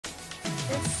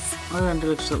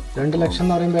2 ലക്ഷം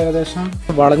എന്ന് പറയുമ്പോൾ ഏകദേശം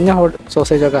വളഞ്ഞ ഹോട്ട്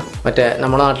സോസേജ് ഒക്കെ മറ്റേ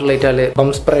നമ്മുടെ നാട്ടിലേറ്റാല് ബം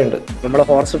സ്പ്രേ ഉണ്ട്. നമ്മളെ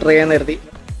ഹോർസ് ട്രൈ ചെയ്യാൻ കരുതി.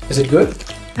 Is it good?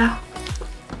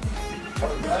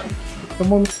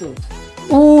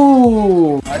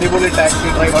 അടിപൊളി taxi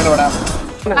driver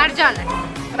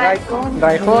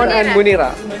and Muneera.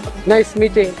 Nice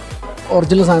meeting.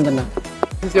 Original സാധനം തന്നെ.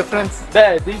 This is your friends.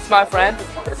 There, this is my friend.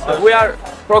 We are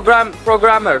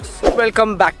programmers. Welcome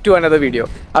back to another video.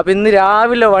 അപ്പോൾ ഇന്ന്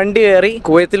രാവിലെ വണ്ടി കയറി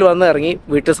കുവൈത്തിൽ വന്ന് ഇറങ്ങി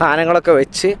വീട്ടിൽ സാധനങ്ങളൊക്കെ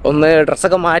വെച്ച് ഒന്ന്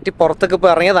ഡ്രസ്സൊക്കെ മാറ്റി പുറത്തൊക്കെ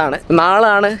ഇപ്പോൾ ഇറങ്ങിയതാണ്.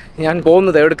 നാളാണ് ഞാൻ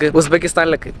പോകുന്നത് എവിടേക്ക്,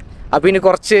 ഉസ്ബെക്കിസ്ഥാനിലേക്ക്. അപ്പോൾ ഇനി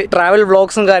കുറച്ച് ട്രാവൽ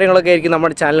വ്ളോഗ്സും കാര്യങ്ങളൊക്കെ ആയിരിക്കും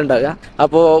നമ്മുടെ ചാനൽ ഉണ്ടാകുക.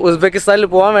 അപ്പോൾ ഉസ്ബെക്കിസ്ഥാനിൽ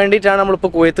പോകാൻ വേണ്ടിയിട്ടാണ്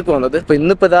നമ്മളിപ്പോൾ കുവൈത്തേക്ക് വന്നത്. അപ്പോൾ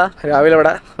ഇന്നിപ്പോൾ ഇതാ രാവിലെ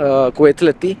ഇവിടെ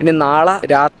കുവൈത്തിലെത്തി. ഇനി നാളെ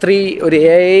രാത്രി ഒരു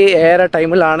 7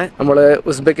 ടൈമിലാണ് നമ്മൾ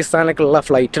ഉസ്ബെക്കിസ്ഥാനിലേക്കുള്ള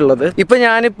ഫ്ലൈറ്റ് ഉള്ളത്. ഇപ്പം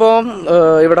ഞാനിപ്പോൾ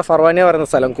ഇവിടെ ഫർവാനിയ പറയുന്ന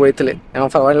സ്ഥലം കുവൈത്തിൽ, ഞാൻ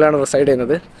ഫർവാനിലാണ് റിസൈഡ്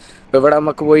ചെയ്യുന്നത്. അപ്പോൾ ഇവിടെ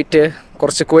നമുക്ക് പോയിട്ട്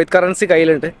കുറച്ച് കുവൈത്ത് കറൻസി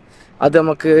കയ്യിലുണ്ട്, അത്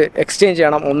നമുക്ക് എക്സ്ചേഞ്ച്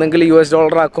ചെയ്യണം. ഒന്നെങ്കിൽ US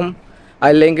ഡോളർ ആക്കും,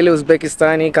 അല്ലെങ്കിൽ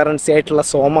ഉസ്ബെക്കിസ്ഥാനി കറൻസി ആയിട്ടുള്ള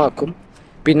സോമ ആക്കും.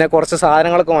 പിന്നെ കുറച്ച്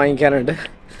സാധനങ്ങളൊക്കെ വാങ്ങിക്കാനുണ്ട്.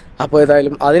 അപ്പോൾ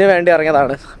ഏതായാലും അതിന് വേണ്ടി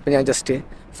ഇറങ്ങിയതാണ്. അപ്പോൾ ഞാൻ ജസ്റ്റ്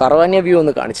ഫർവാനിയ വ്യൂ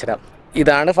ഒന്ന് കാണിച്ചു തരാം.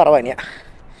 ഇതാണ് ഫർവാനിയ.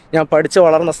 ഞാൻ പഠിച്ച്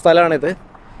വളർന്ന സ്ഥലമാണിത്.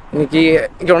 എനിക്ക്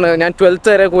ഞാൻ 12th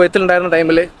വരെ കുവൈത്തിലുണ്ടായിരുന്ന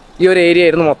ടൈമിൽ ഈ ഒരു ഏരിയ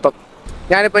ആയിരുന്നു മൊത്തം.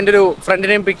 ഞാനിപ്പോൾ എൻ്റെ ഒരു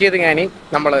ഫ്രണ്ടിനെയും പിക്ക് ചെയ്ത്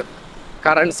നമ്മൾ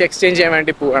കറൻസി എക്സ്ചേഞ്ച് ചെയ്യാൻ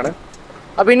വേണ്ടി പോവുകയാണ്.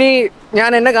 അപ്പോൾ ഇനി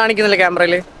ഞാൻ എന്നെ കാണിക്കുന്നില്ല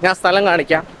ക്യാമറയിൽ, ഞാൻ സ്ഥലം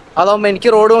കാണിക്കാം. അതാകുമ്പോൾ എനിക്ക്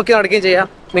റോഡ് നോക്കി നടക്കുകയും ചെയ്യാം,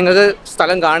 നിങ്ങൾക്ക്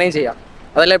സ്ഥലം കാണുകയും ചെയ്യാം.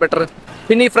 അതല്ലേ ബെറ്റർ.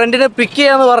 പിന്നെ ഈ ഫ്രണ്ടിനെ പിക്ക്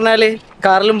ചെയ്യാന്ന് പറഞ്ഞാൽ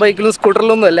കാറിലും ബൈക്കിലും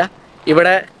സ്കൂട്ടറിലും ഒന്നുമല്ല,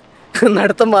 ഇവിടെ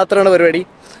നടത്തം മാത്രമാണ് പരിപാടി.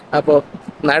 അപ്പോൾ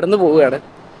നടന്നു പോവുകയാണ്,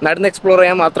 നടന്ന് എക്സ്പ്ലോർ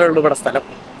ചെയ്യാൻ മാത്രമേ ഉള്ളൂ ഇവിടെ സ്ഥലം.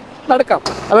 നടക്കാം.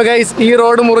 അപ്പോൾ ഗൈസ്, ഈ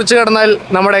റോഡ് മുറിച്ച് കടന്നാൽ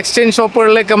നമ്മുടെ എക്സ്ചേഞ്ച്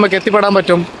ഷോപ്പുകളിലേക്ക് നമുക്ക് എത്തിപ്പെടാൻ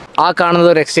പറ്റും. ആ കാണുന്നത്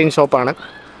ഒരു എക്സ്ചേഞ്ച് ഷോപ്പാണ്,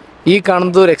 ഈ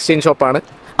കാണുന്നത് ഒരു എക്സ്ചേഞ്ച് ഷോപ്പാണ്.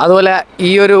 അതുപോലെ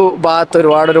ഈ ഒരു ഭാഗത്ത്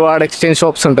ഒരുപാട് എക്സ്ചേഞ്ച്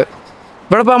ഷോപ്സ് ഉണ്ട്.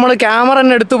 ഇവിടെ ഇപ്പോൾ നമ്മൾ ക്യാമറ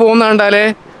തന്നെ എടുത്ത് പോകുന്ന കണ്ടാൽ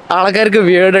ആൾക്കാർക്ക്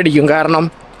വീടടിക്കും. കാരണം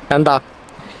എന്താ,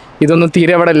 ഇതൊന്നും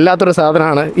തീരെ ഇവിടെ ഇല്ലാത്തൊരു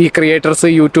സാധനമാണ്. ഈ ക്രിയേറ്റേഴ്സ്,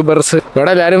 യൂട്യൂബേഴ്സ്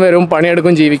ഇവിടെ എല്ലാവരും വരും,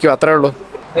 പണിയെടുക്കും, ജീവിക്കും, അത്രേ ഉള്ളൂ.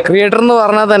 ക്രിയേറ്റർ എന്ന്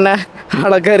പറഞ്ഞാൽ തന്നെ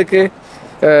ആൾക്കാർക്ക്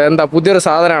എന്താ പുതിയൊരു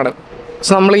സാധനമാണ്.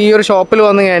 സോ നമ്മൾ ഈ ഒരു ഷോപ്പിൽ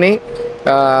വന്ന് ഞാൻ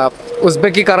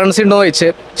ഉസ്ബെക്കി കറൻസി ഉണ്ടോ ചോദിച്ച്,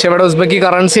 പക്ഷെ ഇവിടെ ഉസ്ബെക്കി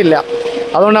കറൻസി ഇല്ല.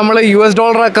 അതുകൊണ്ട് നമ്മൾ US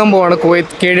ഡോളർ ആക്കാൻ പോവാണ്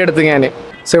കുവൈത്ത് കേടിയെടുത്ത് ഞാൻ.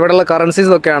 സോ ഇവിടെയുള്ള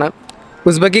കറൻസീസ് ഒക്കെയാണ്,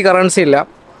 ഉസ്ബെക്കി കറൻസി ഇല്ല.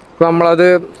 അപ്പോൾ നമ്മളത്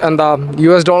എന്താ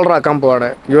US ഡോളർ ആക്കാൻ പോവാണ്.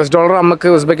 US ഡോളർ നമുക്ക്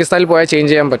ഉസ്ബെക്കിസ്ഥാനിൽ പോയാൽ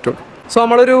ചേഞ്ച് ചെയ്യാൻ പറ്റും. സോ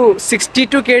നമ്മളൊരു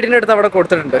 62 KD അടുത്ത് അവിടെ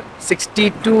കൊടുത്തിട്ടുണ്ട്.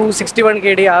 60-61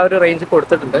 KD ആ ഒരു റേഞ്ച്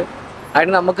കൊടുത്തിട്ടുണ്ട്.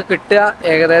 അതിന് നമുക്ക് കിട്ടുക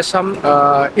ഏകദേശം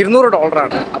 $200.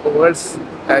 അപ്പോൾ വേൾഡ്സ്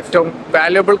ഏറ്റവും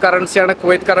വാല്യുബിൾ കറൻസിയാണ്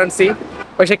കുവൈത്ത് കറൻസി.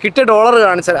 പക്ഷേ കിട്ടിയ ഡോളർ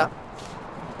കാണിച്ചതാ.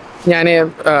 ഞാൻ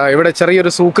ഇവിടെ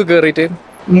ചെറിയൊരു സൂക്ക് കയറിയിട്ട്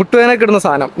മുട്ടുവേനൊക്കെ ഇടുന്ന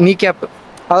സാധനം, നീ ക്യാപ്പ്,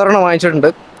 അതൊരെണ്ണം വാങ്ങിച്ചിട്ടുണ്ട്.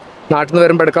 നാട്ടിൽ നിന്ന്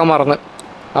വരുമ്പോൾ എടുക്കാൻ മറന്ന്.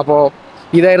 അപ്പോൾ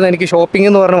ഇതായിരുന്നു എനിക്ക് ഷോപ്പിംഗ്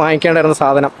എന്ന് പറഞ്ഞ് വാങ്ങിക്കേണ്ടായിരുന്ന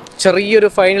സാധനം. ചെറിയൊരു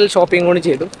ഫൈനൽ ഷോപ്പിംഗ് കൂടി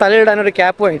ചെയ്തു. തലയിടാനൊരു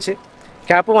ക്യാപ്പ് വാങ്ങിച്ച്.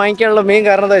 ക്യാപ്പ് വാങ്ങിക്കാനുള്ള മെയിൻ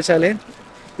കാരണം എന്താ വെച്ചാൽ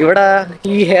ഇവിടെ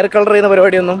ഈ ഹെയർ കളർ ചെയ്യുന്ന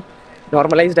പരിപാടിയൊന്നും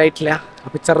നോർമലൈസ്ഡ് ആയിട്ടില്ല.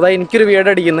 അപ്പോൾ ചെറുതായി എനിക്കൊരു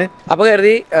വീടടിക്കുന്നു. അപ്പോൾ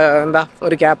കരുതി എന്താ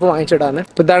ഒരു ക്യാപ്പ് വാങ്ങിച്ചിടാന്ന്.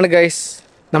 അപ്പോൾ ഇതാണ് ഗൈസ്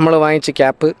നമ്മൾ വാങ്ങിച്ച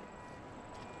ക്യാപ്പ്.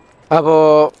 അപ്പോൾ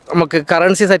നമുക്ക്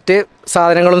കറൻസി സെറ്റ്,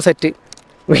 സാധനങ്ങളും സെറ്റ്.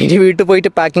 ഇനി വീട്ടിൽ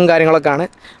പോയിട്ട് പാക്കിങ് കാര്യങ്ങളൊക്കെ ആണ്.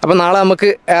 അപ്പോൾ നാളെ നമുക്ക്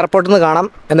എയർപോർട്ടിൽ നിന്ന് കാണാം,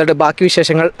 എന്നിട്ട് ബാക്കി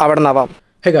വിശേഷങ്ങൾ അവിടെ നിന്നാവാം.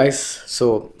 ഹേ ഗൈസ്, സോ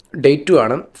ഡേ 2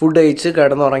 ആണ്. ഫുഡ് കഴിച്ച്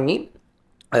കിടന്നുറങ്ങി.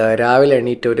 രാവിലെ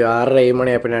എണീറ്റ് ഒരു 6-7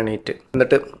 മണിയായപ്പോൾ എണീറ്റ്,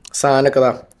 എന്നിട്ട്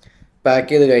സാധനമൊക്കെ പാക്ക്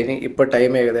ചെയ്ത് കഴിഞ്ഞ് ഇപ്പോൾ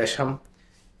ടൈം ഏകദേശം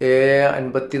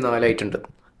 7:54 ആയിട്ടുണ്ട്.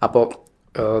 അപ്പോൾ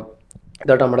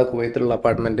ഇതായിട്ട് നമ്മുടെ കുവൈത്തിലുള്ള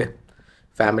അപ്പാർട്ട്മെൻറ്റ്.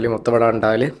 ഫാമിലി മൊത്തം ഇവിടെ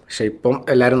ഉണ്ടാവില്ല, പക്ഷേ ഇപ്പം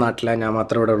എല്ലാവരും നാട്ടിലാണ്, ഞാൻ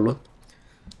മാത്രമേ ഇവിടെ ഉള്ളൂ.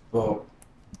 അപ്പോൾ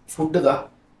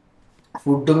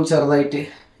ഫുഡും ചെറുതായിട്ട്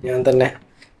ഞാൻ തന്നെ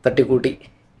തട്ടിക്കൂട്ടി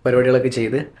പരിപാടികളൊക്കെ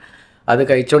ചെയ്ത് അത്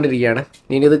കഴിച്ചുകൊണ്ടിരിക്കുകയാണ്.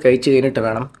 ഇനി ഇത് കഴിച്ച് കഴിഞ്ഞിട്ട്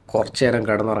വേണം കുറച്ച് നേരം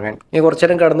കിടന്നുറങ്ങാൻ. ഇനി കുറച്ച്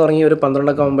നേരം കിടന്നുറങ്ങി ഒരു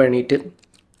 12 ആകുമ്പോൾ എണീറ്റ്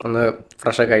ഒന്ന്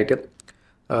ഫ്രഷൊക്കെ ആയിട്ട്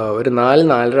ഒരു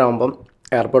 4-4:30 ആകുമ്പം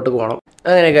എയർപോർട്ടിൽ പോകണം.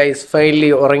 അങ്ങനെ ഗൈസ് ഫൈനലി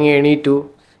ഉറങ്ങി എണീറ്റു.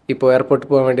 ഇപ്പോൾ എയർപോർട്ടിൽ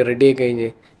പോകാൻ വേണ്ടി റെഡി ആയി കഴിഞ്ഞ്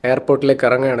എയർപോർട്ടിലേക്ക്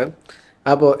ഇറങ്ങുകയാണ്.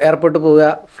 അപ്പോൾ എയർപോർട്ടിൽ പോവുക,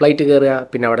 ഫ്ലൈറ്റ് കയറുക,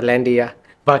 പിന്നെ അവിടെ ലാൻഡ് ചെയ്യുക.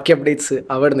 ബാക്കി അപ്ഡേറ്റ്സ്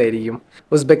അവിടെ നിന്നായിരിക്കും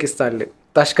ഉസ്ബെക്കിസ്ഥാനിൽ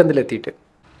തഷ്കന്തിലെത്തിയിട്ട്.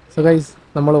 സോ ഗൈസ്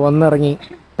നമ്മൾ വന്നിറങ്ങി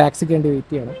ടാക്സിക്ക് വേണ്ടി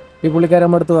വെയിറ്റ് ചെയ്യണം. ഈ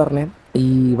പുള്ളിക്കാരമ്മ അടുത്ത് പറഞ്ഞേ, ഈ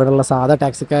ഇവിടെയുള്ള സാധാ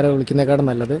ടാക്സിക്കാരെ വിളിക്കുന്നേക്കാളും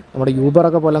നല്ലത് നമ്മുടെ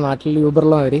യൂബറൊക്കെ പോലെ നാട്ടിൽ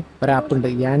യൂബറുള്ളവർ ഒരു ആപ്പ് ഉണ്ട്,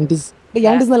 യാൻഡിസ്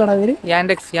നല്ലടാ പേര്,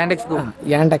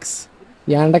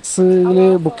 യാൻഡെക്സിൽ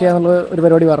ബുക്ക് ചെയ്യാന്നുള്ള ഒരു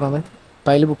പരിപാടി പറഞ്ഞത്.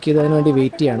 അപ്പോൾ അതിൽ ബുക്ക് ചെയ്തതിന് വേണ്ടി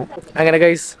വെയിറ്റ് ചെയ്യാണ്. അങ്ങനെ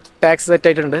ഗൈസ് ടാക്സി സെറ്റ്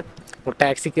ആയിട്ടുണ്ട്.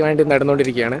 ടാക്സിക്ക് വേണ്ടി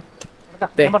നടന്നുകൊണ്ടിരിക്കുകയാണ്.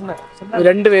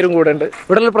 2 പേരും കൂടെ ഉണ്ട്.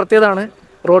 ഇവിടെയുള്ള പ്രത്യേകതയാണ്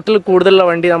റോട്ടിൽ കൂടുതലുള്ള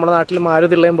വണ്ടി നമ്മുടെ നാട്ടിൽ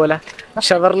മാരുതിയുള്ളതും പോലെ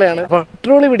ഷവർലയാണ്.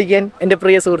 പെട്രോൾ പിടിക്കാൻ എൻ്റെ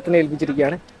പ്രിയ സുഹൃത്തിനെ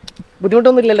ഏൽപ്പിച്ചിരിക്കുകയാണ്.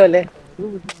 ബുദ്ധിമുട്ടൊന്നും ഇല്ലല്ലോ അല്ലേ?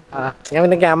 ഞാൻ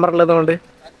പിന്നെ ക്യാമറ ഉള്ളതുകൊണ്ട്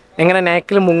എങ്ങനെ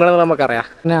നാക്കിൽ മുങ്ങണമെന്ന് നമുക്കറിയാം.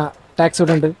 പിന്നെ ടാക്സി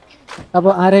ഇവിടെ ഉണ്ട്.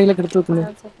 അപ്പോൾ ആരെങ്കിലും എടുത്ത് വെക്കുന്നത്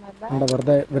എന്താ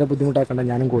വെറുതെ ഇവരെ ബുദ്ധിമുട്ടാക്കണ്ട,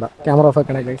 ഞാനും കൂടാ. Camera off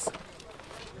ആക്കണേ guys.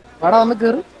 അവിടെ വന്ന്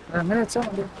കയറി അങ്ങനെ വെച്ചാൽ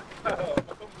മതി.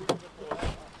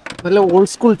 നല്ല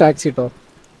ഓൾഡ് സ്കൂൾ ടാക്സി കേട്ടോ.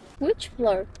 Which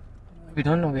floor? We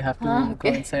don't know, we have to go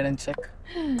Okay. inside and check.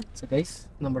 So guys,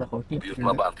 നമ്മുടെ ഹോട്ടൽ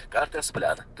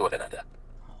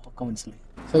ഒക്കെ മനസ്സിലായി.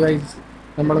 സോ ഗൈസ്,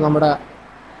 നമ്മൾ നമ്മുടെ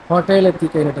ഹോട്ടലിൽ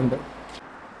എത്തിക്കഴിഞ്ഞിട്ടുണ്ട്.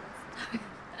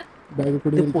 ബാഗ്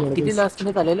കൂടി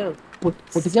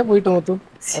പൊട്ടിച്ചാൽ പോയിട്ട് മൊത്തം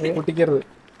പൊട്ടിക്കരുത്.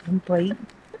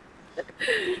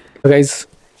 ഗൈസ്,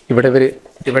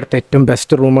 ഇവിടുത്തെ ഏറ്റവും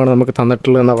ബെസ്റ്റ് റൂമാണ് നമുക്ക്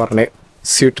തന്നിട്ടുള്ളതെന്നാണ് പറഞ്ഞത്.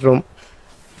 സ്വീറ്റ് റൂം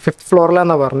 5th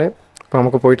ഫ്ലോറിലാണെന്നാണ് പറഞ്ഞത്. അപ്പോൾ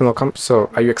നമുക്ക് പോയിട്ട് നോക്കാം. So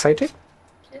I U excited?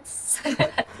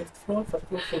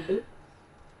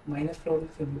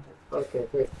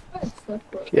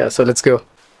 Yeah, so let's go.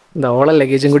 ഓളെ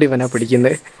ലഗേജും കൂടി ഇവനാ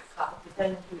പിടിക്കുന്നത്.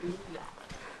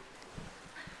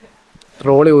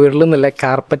 റോളി ഉരുളുന്നില്ല,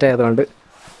 കാർപ്പറ്റ് ആയതുകൊണ്ട്.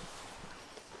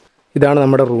 ഇതാണ്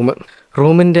നമ്മുടെ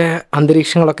റൂമിൻ്റെ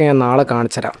അന്തരീക്ഷങ്ങളൊക്കെ ഞാൻ നാളെ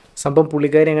കാണിച്ചുതരാം. സംഭവം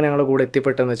പുള്ളിക്കാരി എങ്ങനെ ഞങ്ങളുടെ കൂടെ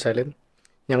എത്തിപ്പെട്ടെന്ന് വെച്ചാൽ,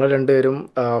 ഞങ്ങൾ രണ്ടുപേരും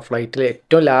ഫ്ലൈറ്റിലെ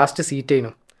ഏറ്റവും ലാസ്റ്റ് സീറ്റ്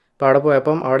ആയിരുന്നു. അപ്പോൾ അവിടെ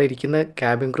പോയപ്പം അവിടെ ഇരിക്കുന്ന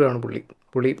ക്യാബിൻ ക്രൂ ആണ്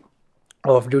പുള്ളി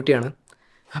ഓഫ് ഡ്യൂട്ടിയാണ്.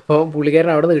 അപ്പോൾ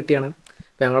പുള്ളിക്കാരൻ അവിടെ നിന്ന് കിട്ടിയാണ്.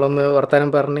 അപ്പോൾ ഞങ്ങളൊന്ന് വർത്തമാനം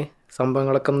പറഞ്ഞ്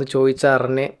സംഭവങ്ങളൊക്കെ ഒന്ന്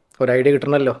ചോദിച്ചറിഞ്ഞ് ഒരു ഐഡിയ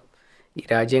കിട്ടണമല്ലോ ഈ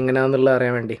രാജ്യം എങ്ങനെയാണെന്നുള്ളത്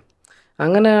അറിയാൻ വേണ്ടി.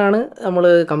 അങ്ങനെയാണ് നമ്മൾ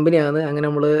കമ്പനിയാകുന്നത്. അങ്ങനെ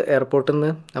നമ്മൾ എയർപോർട്ടിൽ നിന്ന്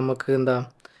നമുക്ക്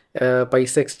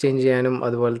പൈസ എക്സ്ചേഞ്ച് ചെയ്യാനും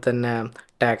അതുപോലെ തന്നെ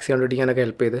ടാക്സി കണ്ടുപിടിക്കാനൊക്കെ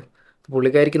ഹെൽപ്പ് ചെയ്ത്.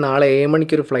 പുള്ളിക്കാരിക്ക് നാളെ 7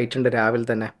 മണിക്കൊരു ഫ്ലൈറ്റ് ഉണ്ട് രാവിലെ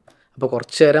തന്നെ. അപ്പോൾ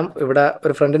കുറച്ച് നേരം ഇവിടെ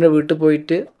ഒരു ഫ്രണ്ടിൻ്റെ വീട്ടിൽ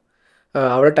പോയിട്ട്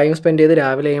അവിടെ ടൈം സ്പെൻഡ് ചെയ്ത്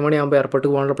രാവിലെ 7 മണിയാകുമ്പോൾ എയർപോർട്ടിൽ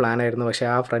പോകാനുള്ള പ്ലാനായിരുന്നു. പക്ഷേ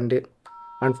ആ ഫ്രണ്ട്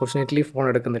അൺഫോർച്ചുനേറ്റ്ലി ഫോൺ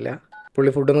എടുക്കുന്നില്ല.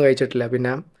 പുള്ളി ഫുഡൊന്നും കഴിച്ചിട്ടില്ല.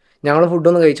 പിന്നെ ഞങ്ങൾ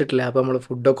ഫുഡൊന്നും കഴിച്ചിട്ടില്ല. അപ്പോൾ നമ്മൾ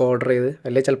ഫുഡൊക്കെ ഓർഡർ ചെയ്ത്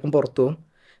അല്ലെങ്കിൽ ചിലപ്പം പുറത്തു പോകും.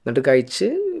 എന്നിട്ട് കഴിച്ച്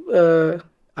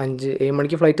 7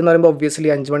 മണിക്ക് ഫ്ലൈറ്റ് എന്ന് പറയുമ്പോൾ ഒബ്വിയസ്ലി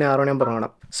 5 മണി 6 മണിയാകുമ്പോൾ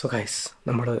ഇറങ്ങണം. സോ ഗൈസ്,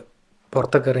 നമ്മൾ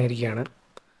പുറത്തൊക്കെ ഇറങ്ങിയിരിക്കുകയാണ്.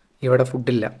 ഇവിടെ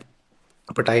ഫുഡില്ല.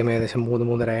 അപ്പോൾ ടൈം ഏകദേശം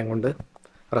 3-3:30 കൊണ്ട്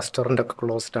റെസ്റ്റോറൻറ്റൊക്കെ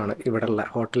ക്ലോസ്ഡ് ആണ് ഇവിടെയുള്ള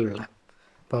ഹോട്ടലിലുള്ള.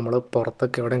 അപ്പോൾ നമ്മൾ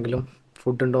പുറത്തൊക്കെ എവിടെയെങ്കിലും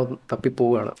ഫുഡ് ഉണ്ടോ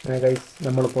തപ്പിപ്പോവുകയാണ്. ഗൈസ്,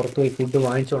 നമ്മൾ പുറത്ത് പോയി ഫുഡ്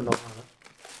വാങ്ങിച്ചുകൊണ്ടുപോകാണ്.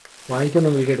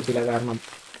 വാങ്ങിക്കൊന്നും വീഡിയോ എടുത്തില്ല, കാരണം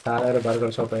സാധാരണ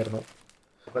ബർഗർ ഷോപ്പായിരുന്നു.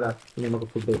 അപ്പോൾ ഇനി നമുക്ക്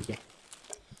ഫുഡ് കഴിക്കാം.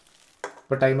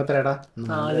 ഇപ്പോൾ ടൈം എത്രയാടാ?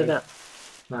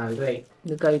 4:30.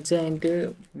 ഇത് കഴിച്ച് കഴിഞ്ഞിട്ട്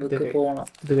പോകണം.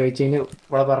 ഇത് കഴിച്ച് കഴിഞ്ഞ്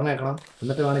ഇവിടെ പറഞ്ഞേക്കണം.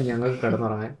 എന്നിട്ട് വേണം ഞങ്ങൾക്ക്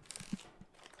കിടന്നുറങ്ങാൻ.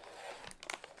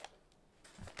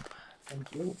 Thank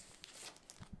you.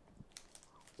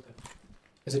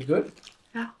 Is it good?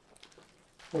 Yeah.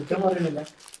 കുറ്റം പറയുന്നില്ല.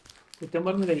 കുറ്റം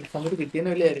പറഞ്ഞില്ല, സമയത്ത്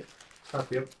കിട്ടിയെന്ന് വലിയ കാര്യം.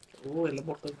 സത്യം. എല്ലാം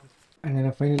പുറത്തു. അങ്ങനെ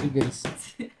ഫൈനലി ഗൈസ്,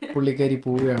 പുള്ളിക്കാരി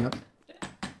പോവുകയാണ്.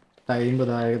 ടൈം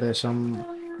ഏകദേശം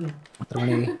എത്ര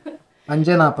മണി?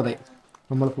 5:40.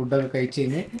 നമ്മൾ ഫുഡൊക്കെ കഴിച്ച്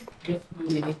കഴിഞ്ഞ്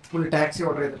ഇനി ഫുൾ ടാക്സി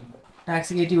ഓർഡർ ചെയ്തിട്ടുണ്ട്.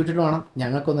 ടാക്സി കയറ്റി വിട്ടിട്ട് വേണം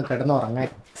ഞങ്ങൾക്കൊന്ന് കിടന്നുറങ്ങാൻ.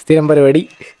 സ്ഥിരം പരിപാടി.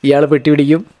 ഇയാൾ പെട്ടി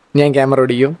പിടിക്കും, ഞാൻ ക്യാമറ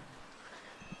പിടിക്കും.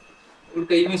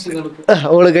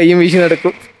 ഓള് കയ്യും വീശി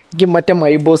നടക്കും. എനിക്ക് മറ്റേ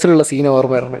മൈ ബോസിലുള്ള സീൻ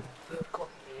ഓർമ്മ വരണം.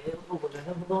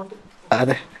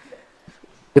 അതെ,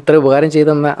 ഇത്ര ഉപകാരം ചെയ്തു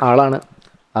തന്ന ആളാണ്.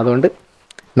 അതുകൊണ്ട്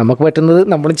നമുക്ക് പറ്റുന്നത്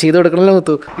നമ്മൾ ചെയ്തു കൊടുക്കണമല്ലോ.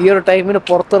 മുത്തു, ഈ ഒരു ടൈമിന്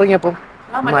പുറത്തിറങ്ങിയപ്പം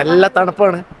നല്ല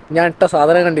തണുപ്പാണ്. ഞാൻ ഇട്ട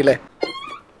സാധനം കണ്ടില്ലേ,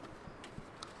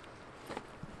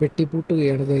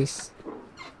 വെട്ടിപ്പൂട്ടുകയാണ് ഗൈസ്.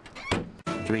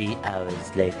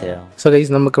 സോ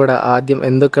ഗൈസ്, നമുക്കിവിടെ ആദ്യം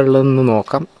എന്തൊക്കെ ഉള്ളതെന്ന്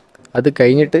നോക്കാം. അത്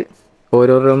കഴിഞ്ഞിട്ട്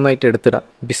ഓരോരോന്നായിട്ട് എടുത്തിടാം.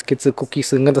 ബിസ്ക്കറ്റ്സ്,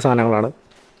 കുക്കീസ്, ഇങ്ങനത്തെ സാധനങ്ങളാണ്.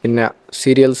 പിന്നെ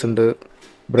സീരിയൽസ് ഉണ്ട്,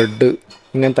 ബ്രെഡ്,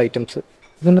 ഇങ്ങനത്തെ ഐറ്റംസ്.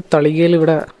 ഇതിൻ്റെ തളികയിൽ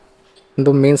ഇവിടെ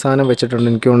എന്തോ മെയിൻ സാധനം വെച്ചിട്ടുണ്ട്.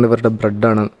 എനിക്ക് തോന്നുന്നു ഇവരുടെ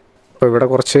ബ്രെഡാണ്. അപ്പോൾ ഇവിടെ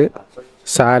കുറച്ച്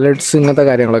സാലഡ്സ്, ഇങ്ങനത്തെ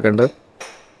കാര്യങ്ങളൊക്കെ ഉണ്ട്.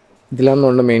 ഇതിലാണെന്ന്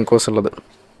തോന്നുന്നു മെയിൻ കോഴ്സ് ഉള്ളത്.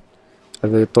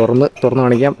 അത് തുറന്ന്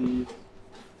കാണിക്കാം.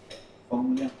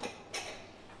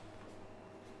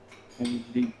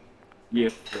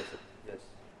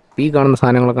 ഈ കാണുന്ന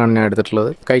സാധനങ്ങളൊക്കെയാണ് ഞാൻ എടുത്തിട്ടുള്ളത്.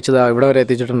 കഴിച്ചത് ഇവിടെ വരെ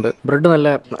എത്തിച്ചിട്ടുണ്ട്. ബ്രെഡ് നല്ല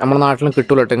നമ്മുടെ നാട്ടിലും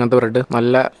കിട്ടുമല്ലോ കേട്ടോ ഇങ്ങനത്തെ ബ്രെഡ്.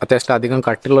 നല്ല അത്യാവശ്യം അധികം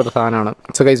കട്ടിയുള്ളൊരു സാധനമാണ്.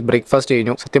 സോ ഗൈസ്, ബ്രേക്ക്ഫാസ്റ്റ്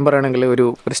കഴിഞ്ഞു. സത്യം പറയുകയാണെങ്കിൽ ഒരു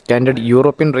സ്റ്റാൻഡേർഡ്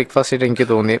യൂറോപ്യൻ ബ്രേക്ക്ഫാസ്റ്റ് ആയിട്ട് എനിക്ക്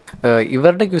തോന്നി.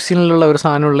 ഇവരുടെ ക്യൂസിനിലുള്ള ഒരു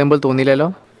സാധനം ഉള്ളപ്പോൾ തോന്നിയില്ലല്ലോ.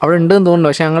 അവിടെ ഉണ്ടെന്ന് തോന്നുന്നു,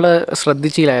 പക്ഷേ ഞങ്ങൾ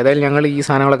ശ്രദ്ധിച്ചില്ല. ഏതായാലും ഞങ്ങൾ ഈ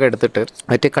സാധനങ്ങളൊക്കെ എടുത്തിട്ട്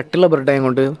മറ്റേ കട്ടിയുള്ള ബ്രെഡായത്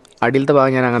കൊണ്ട് അടിയിലത്തെ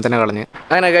ഭാഗം ഞാൻ അങ്ങനെ തന്നെ കളഞ്ഞ്.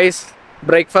 അങ്ങനെ ഗൈസ്,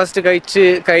 ബ്രേക്ക്ഫാസ്റ്റ് കഴിച്ച്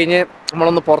കഴിഞ്ഞ്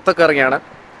നമ്മളൊന്ന് പുറത്തൊക്കെ ഇറങ്ങിയാണ്.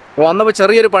 വന്നപ്പോൾ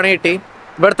ചെറിയൊരു പണി കിട്ടി.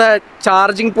 ഇവിടുത്തെ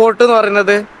ചാർജിങ് പോർട്ട് എന്ന്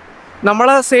പറയുന്നത്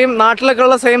നമ്മളെ നാട്ടിലൊക്കെ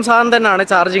ഉള്ള സെയിം സാധനം തന്നെയാണ്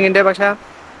ചാർജിങ്ങിൻ്റെ, പക്ഷേ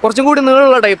കുറച്ചും കൂടി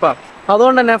നീളമുള്ള ടൈപ്പാണ്.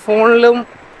 അതുകൊണ്ട് തന്നെ ഫോണിലും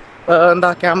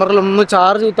ക്യാമറയിലും ഒന്നും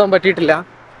ചാർജ് കുത്താൻ പറ്റിയിട്ടില്ല.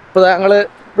 ഇപ്പോൾ ഞങ്ങൾ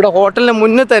ഇവിടെ ഹോട്ടലിന്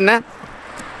മുന്നിൽ തന്നെ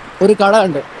ഒരു കട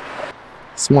ഉണ്ട്,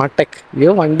 സ്മാർട്ട് ടെക്.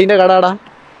 അയ്യോ, വണ്ടീൻ്റെ കടാടാ.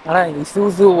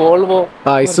 Isuzu,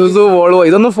 Volvo.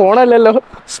 ഇതൊന്നും ഫോണല്ലല്ലോ.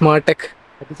 Smart tech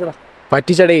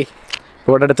പറ്റിച്ചടേ.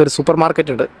 ഇവിടെ അടുത്തൊരു സൂപ്പർ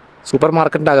മാർക്കറ്റ് ഉണ്ട്. സൂപ്പർ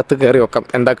മാർക്കറ്റിൻ്റെ അകത്ത് കയറി വെക്കാം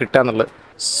എന്താ കിട്ടുക എന്നുള്ളത്.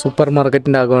 സൂപ്പർ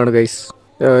മാർക്കറ്റിൻ്റെ അകമാണ് ഗൈസ്.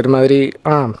 ഒരുമാതിരി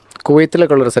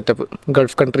കുവൈത്തിലൊക്കെ ഉള്ളൊരു സെറ്റപ്പ്,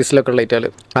 ഗൾഫ് കൺട്രീസിലൊക്കെ ഉള്ള ഐറ്റാൽ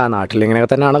നാട്ടിലിങ്ങനെയൊക്കെ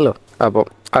തന്നെ ആണല്ലോ. അപ്പോൾ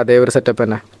അതേ ഒരു സെറ്റപ്പ്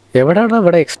തന്നെ. എവിടെയാണ്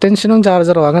ഇവിടെ എക്സ്റ്റൻഷനും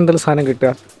ചാർജറോ അങ്ങനെ എന്തെങ്കിലും സാധനം കിട്ടുക?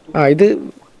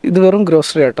 ഇത് വെറും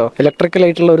ഗ്രോസറി ആട്ടോ, ഇലക്ട്രിക്കൽ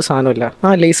ആയിട്ടുള്ള ഒരു സാധനമില്ല.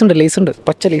 ലേസ് ഉണ്ട്,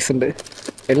 പച്ച ലേസ് ഉണ്ട്.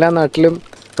 എല്ലാ നാട്ടിലും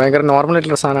ഭയങ്കര നോർമൽ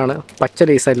ആയിട്ടുള്ള സാധനമാണ് പച്ച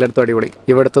ലേസ്. എല്ലായിടത്തും അടിപൊളി,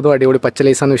 ഇവിടുത്തതും അടിപൊളി പച്ച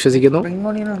ലേസാന്ന് വിശ്വസിക്കുന്നു.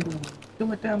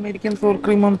 അമേരിക്കൻ സോർ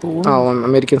ക്രീം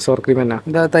അമേരിക്കൻ സോർ ക്രീം തന്നെ.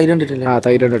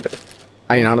 തൈര് ഇട്ട്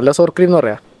അതിനാണല്ലോ സോർ ക്രീം എന്ന്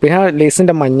പറയാം. പിന്നെ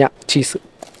ലേസിൻ്റെ മഞ്ഞ ചീസ്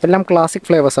എല്ലാം ക്ലാസിക്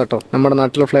ഫ്ലേവേഴ്സ് ആട്ടോ. നമ്മുടെ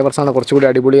നാട്ടിലെ ഫ്ലേവേഴ്സാണ് കുറച്ചുകൂടി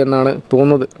അടിപൊളി എന്നാണ്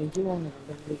തോന്നുന്നത്.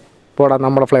 പോടാ,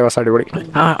 നമ്മുടെ ഫ്ലേവേഴ്സ് അടിപൊളി.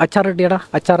 അച്ചാർ കിട്ടിയടാ,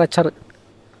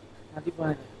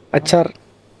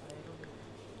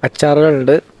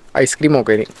 അച്ചാറുകളുണ്ട്,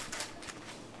 ഐസ്ക്രീമൊക്കെ. ഇനി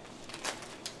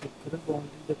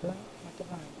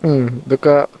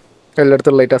ഇതൊക്കെ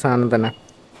എല്ലായിടത്തും ഉള്ള സാധനം തന്നെ.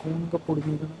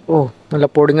 നല്ല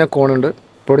പൊടിഞ്ഞ കോണുണ്ട്,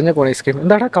 പൊടിഞ്ഞ കോൺ ഐസ്ക്രീം.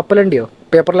 എന്താടാ കപ്പലണ്ടിയോ?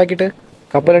 പേപ്പറിലാക്കിയിട്ട്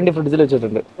കപ്പലണ്ടി ഫ്രിഡ്ജിൽ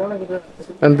വെച്ചിട്ടുണ്ട്.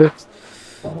 എന്ത്?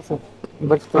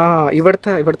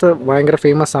 ഇവിടുത്തെ ഭയങ്കര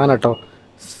ഫേമസ് സാധനം കേട്ടോ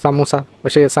സമൂസ.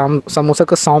 പക്ഷേ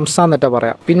സമൂസക്ക് സാംസ എന്നിട്ടാ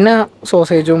പറയാം. പിന്നെ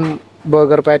സോസേജും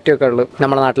ബർഗർ പാറ്റിയും ഒക്കെ ഉള്ളത്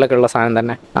നമ്മുടെ നാട്ടിലൊക്കെ ഉള്ള സാധനം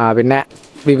തന്നെ. പിന്നെ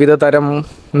വിവിധ തരം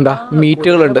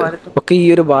മീറ്റുകളുണ്ട്. ഒക്കെ ഈ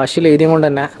ഒരു ഭാഷയിൽ എഴുതിയും കൊണ്ട്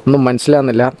തന്നെ ഒന്നും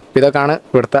മനസ്സിലാവുന്നില്ല. ഇതൊക്കെയാണ്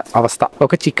ഇവിടുത്തെ അവസ്ഥ.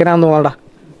 ഒക്കെ ചിക്കനാന്ന് വേണ്ട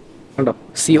കണ്ടോ,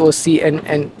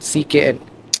 COCNNCKN.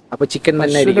 അപ്പോൾ ചിക്കൻ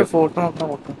തന്നെ ആയിരിക്കും.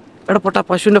 എടാ പൊട്ടാ,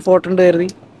 പശുവിൻ്റെ ഫോട്ടോ ഉണ്ട് കരുതി.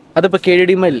 അതിപ്പോൾ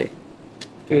കേടിമല്ലേ?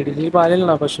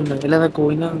 പാലല്ല പശുണ്ട്, അല്ലാതെ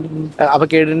കോഴിന. അപ്പോൾ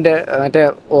കേടിൻ്റെ മറ്റേ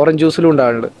ഓറഞ്ച് ജ്യൂസിലും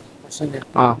ഉണ്ടാവുന്നുണ്ട്.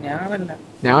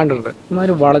 ഞാൻ കണ്ടിട്ടുണ്ട്.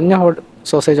 എന്നാലും വളഞ്ഞ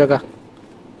സോസേജൊക്കെ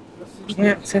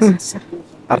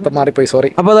അർത്ഥം മാറിപ്പോയി, സോറി.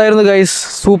 അപ്പോൾ അതായിരുന്നു ഗൈസ്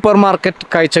സൂപ്പർ മാർക്കറ്റ്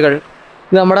കാഴ്ചകൾ.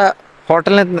 ഇത് നമ്മുടെ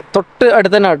ഹോട്ടലിന് തൊട്ട്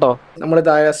അടുത്ത് തന്നെ കേട്ടോ. നമ്മൾ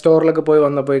സ്റ്റോറിലൊക്കെ പോയി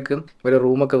വന്നപ്പോഴേക്കും ഒരു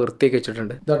റൂമൊക്കെ വൃത്തിയാക്കി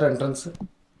വെച്ചിട്ടുണ്ട്. ഇതാട്ടോ എൻട്രൻസ്.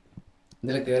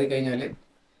 ഇതിൽ കയറി കഴിഞ്ഞാൽ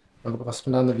നമുക്ക് ഫസ്റ്റ്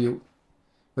ഉണ്ടാകുന്ന വ്യൂ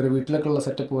ഒരു വീട്ടിലൊക്കെ ഉള്ള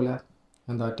സെറ്റപ്പ് പോലെ.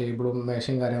 ടേബിളും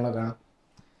മേശയും കാര്യങ്ങളൊക്കെ കാണാം.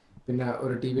 പിന്നെ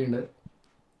ഒരു TV ഉണ്ട്.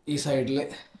 ഈ സൈഡിൽ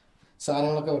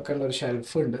സാധനങ്ങളൊക്കെ വെക്കേണ്ട ഒരു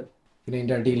ഷെൽഫ് ഉണ്ട്. പിന്നെ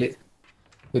അതിൻ്റെ അടിയിൽ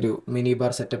ഒരു മിനി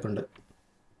ബാർ സെറ്റപ്പ് ഉണ്ട്,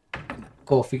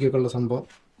 കോഫിക്കൊക്കെ ഉള്ള സംഭവം.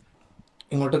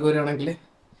 ഇങ്ങോട്ടൊക്കെ വരികയാണെങ്കിൽ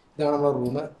ഇതാണ് നമ്മുടെ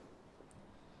റൂം.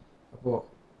 അപ്പോൾ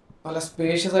നല്ല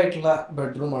സ്പേഷ്യസ് ആയിട്ടുള്ള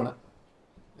ബെഡ്റൂമാണ്.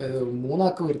 3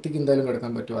 ആൾക്ക് വൃത്തിക്ക് എന്തായാലും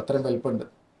കിടക്കാൻ പറ്റും, അത്രയും വലിപ്പമുണ്ട്.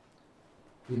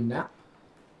 പിന്നെ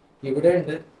ഇവിടെ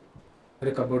ഉണ്ട്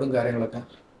ഒരു കബോർഡും കാര്യങ്ങളൊക്കെ,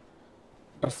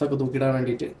 ഡ്രസ്സൊക്കെ തൂക്കിയിടാൻ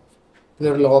വേണ്ടിയിട്ട്. പിന്നെ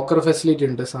ഒരു ലോക്കർ ഫെസിലിറ്റി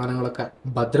ഉണ്ട്, സാധനങ്ങളൊക്കെ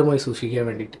ഭദ്രമായി സൂക്ഷിക്കാൻ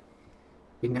വേണ്ടിയിട്ട്.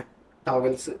 പിന്നെ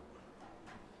ടവൽസ്,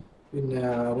 പിന്നെ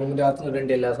റൂമിൻ്റെ അകത്ത്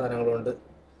ഇടേണ്ട എല്ലാ സാധനങ്ങളും ഉണ്ട്.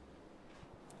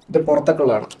 ഇത് പുറത്തൊക്കെ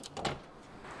ഉള്ളതാണ്.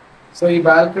 സോ ഈ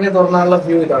ബാൽക്കണി തുറന്നാലുള്ള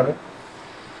വ്യൂ ഇതാണ്.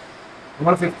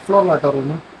 നമ്മൾ 5th ഫ്ലോറിലാട്ടോ റൂം.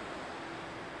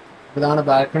 ഇതാണ്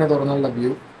ബാൽക്കണി തുറന്നുള്ള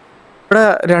വ്യൂ. ഇവിടെ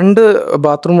 2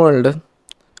 ബാത്റൂമുകളുണ്ട്.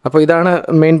 അപ്പോൾ ഇതാണ്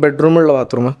മെയിൻ ബെഡ്റൂമുള്ള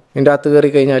ബാത്റൂം. ഇതിൻ്റെ അകത്ത് കയറി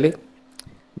കഴിഞ്ഞാൽ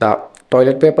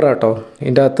ടോയ്ലറ്റ് പേപ്പർ കേട്ടോ,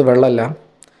 ഇതിൻ്റെ അകത്ത് വെള്ളമല്ല.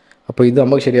 അപ്പോൾ ഇത്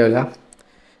നമുക്ക് ശരിയാവില്ല.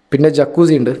 പിന്നെ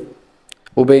ജക്കൂസി ഉണ്ട്,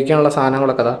 ഉപയോഗിക്കാനുള്ള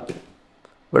സാധനങ്ങളൊക്കെ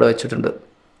ഇവിടെ വെച്ചിട്ടുണ്ട്.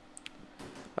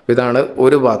 അപ്പോൾ ഇതാണ്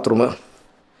ഒരു ബാത്റൂം.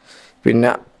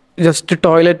 പിന്നെ ജസ്റ്റ്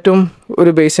ടോയ്ലറ്റും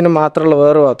ഒരു ബേസിനും മാത്രമുള്ള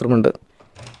വേറെ ബാത്റൂമുണ്ട്.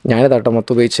 ഞാനിതാട്ടോ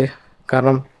മൊത്തം ഉപയോഗിച്ച്,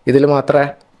 കാരണം ഇതിൽ മാത്രമേ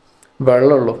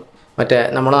വെള്ളമുള്ളൂ. മറ്റേ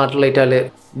നമ്മുടെ നാട്ടിലേറ്റാൽ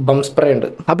ബം സ്പ്രേ ഉണ്ട്.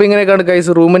 അപ്പോൾ ഇങ്ങനെയൊക്കെയാണ്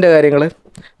ഗൈസ് റൂമിൻ്റെ കാര്യങ്ങൾ.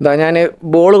 ഞാൻ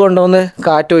ബോൾ കൊണ്ടുവന്ന്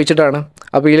കാറ്റ് ഒഴിച്ചിട്ടാണ്.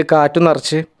 അപ്പോൾ ഇതിൽ കാറ്റും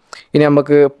നിറച്ച് ഇനി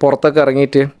നമുക്ക് പുറത്തൊക്കെ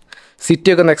ഇറങ്ങിയിട്ട്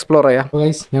സിറ്റിയൊക്കെ ഒന്ന് എക്സ്പ്ലോർ ചെയ്യാം.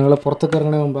 ഗൈസ് ഞങ്ങൾ പുറത്തൊക്കെ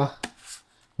ഇറങ്ങണ മുമ്പ്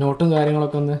നോട്ടും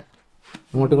കാര്യങ്ങളൊക്കെ ഒന്ന്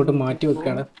അങ്ങോട്ടും ഇങ്ങോട്ടും മാറ്റി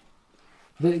വെക്കുകയാണ്.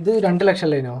 ഇത് 2 ലക്ഷം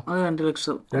അല്ലേനോ? 2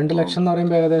 ലക്ഷം. 2 ലക്ഷം എന്ന്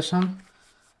പറയുമ്പോൾ ഏകദേശം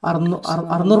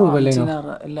 600 രൂപ അല്ലേനോ?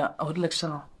 1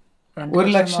 ലക്ഷം. 1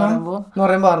 ലക്ഷം എന്ന്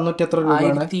പറയുമ്പോൾ 600 എത്ര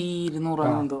രൂപയാണ്?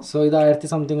 1200. സോ ഇത് 1000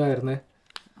 സംതിങ് ആയിരുന്നു.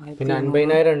 പിന്നെ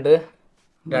 50,000 ഉണ്ട്,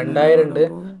 2,000 ഉണ്ട്,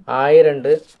 1,000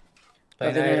 ഉണ്ട്,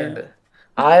 10,000 ഉണ്ട്.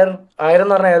 1000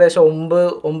 എന്ന് പറഞ്ഞാൽ ഏകദേശം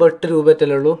 9-8 രൂപ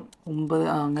അല്ലേ ഉള്ളൂ. 9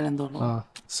 അങ്ങനെ എന്തോ.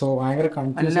 സോ ഭയങ്കര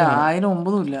കൺഫ്യൂഷൻ. 1000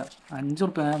 9 ഇല്ല, 5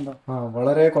 റുപ്യ എന്തോ.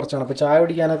 വളരെ കുറച്ചാണ്. അപ്പോൾ ചായ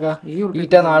കുടിക്കാനൊക്കെ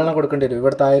ഈറ്റ 4 കൊടുക്കേണ്ടി വരും.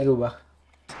 ഇവിടുത്തെ 1000 രൂപ.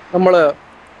 നമ്മൾ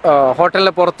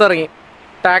ഹോട്ടലിൻ്റെ പുറത്തിറങ്ങി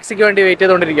ടാക്സിക്ക് വേണ്ടി വെയിറ്റ്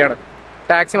ചെയ്തുകൊണ്ടിരിക്കുകയാണ്.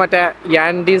 ടാക്സി മറ്റേ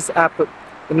യാൻഡീസ് ആപ്പ്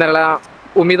എന്നുള്ള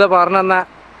ഉമിത പറഞ്ഞെന്ന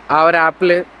ആ ഒരു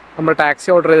ആപ്പിൽ നമ്മൾ ടാക്സി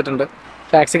ഓർഡർ ചെയ്തിട്ടുണ്ട്.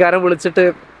 ടാക്സിക്കാരൻ വിളിച്ചിട്ട്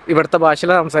ഇവിടുത്തെ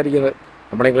ഭാഷയിലാണ് സംസാരിക്കുന്നത്.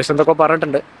 നമ്മുടെ ഇംഗ്ലീഷ് എന്തൊക്കെ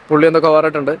പറഞ്ഞിട്ടുണ്ട്, പുള്ളി എന്തൊക്കെ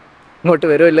പറഞ്ഞിട്ടുണ്ട്. ഇങ്ങോട്ട്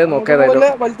വരുമല്ലേ നോക്കിയതായിരുന്നു.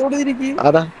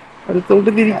 അതാ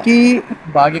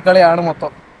ഭാഗ്യക്കളിയാണ്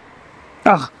മൊത്തം.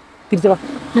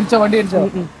 തിരിച്ച വണ്ടി തിരിച്ചോ.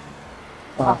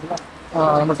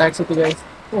 നമ്മൾ ടാക്സി എത്തി ഗൈസ്.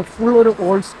 ഫുൾ ഒരു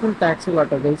ഓൾഡ് സ്കൂൾ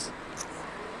ടാക്സികളാട്ടോ ഗൈസ്.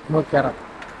 നമുക്ക് കയറാം.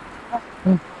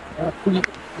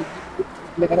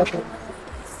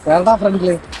 കേരള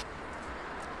ഫ്രണ്ടില്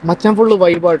മച്ചാൻ ഫുള്ള്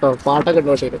വൈബാട്ടോ, പാട്ടൊക്കെ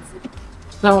ഇട്ടോട്ട് വരും.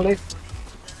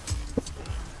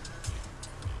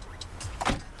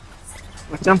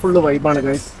 മച്ചാൻ ഫുള്ള് വൈബാണ്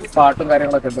ഗൈസ്. പാട്ടും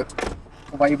കാര്യങ്ങളൊക്കെ ഉണ്ട്.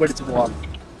 വൈബ് അടിച്ച് പോവാം.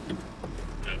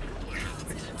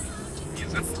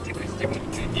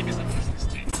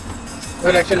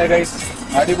 ഒരു ലക്ഷമില്ല ഗൈസ്.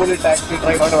 അടിപൊളി ടാക്സി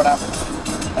ഡ്രൈവറോട് വിടാം.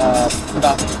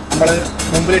 എന്താ നമ്മള്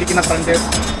മുമ്പിലിരിക്കുന്ന ഫ്രണ്ട്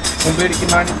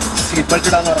മുമ്പിലിരിക്കുന്ന സീറ്റ് ബെൽറ്റ്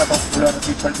ഇടാന്ന് പറഞ്ഞപ്പോൾ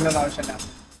സീറ്റ് ബെൽറ്റിനൊന്നും ആവശ്യമില്ല.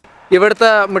 ഇവിടുത്തെ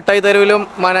മിഠായി തെരുവിലും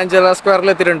മാനാഞ്ചിറ സ്ക്വയറിൽ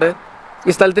എത്തിയിട്ടുണ്ട്.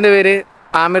 ഈ സ്ഥലത്തിൻ്റെ പേര്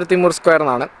ആമിർ തിമൂർ സ്ക്വയർ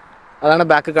എന്നാണ്. അതാണ്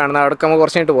ബാക്ക് കാണുന്നത്. അവിടെ നമുക്ക്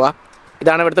കുറച്ച് കഴിഞ്ഞിട്ട് പോവാം.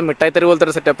 ഇതാണ് ഇവിടുത്തെ മിഠായി തെരുവ് പോലത്തെ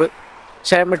ഒരു സെറ്റപ്പ്.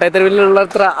 പക്ഷേ മിഠായി തെരുവിലുള്ള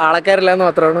അത്ര ആൾക്കാരില്ല എന്ന്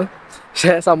മാത്രമാണ്.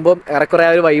 പക്ഷേ സംഭവം ഏറെക്കുറെ ആ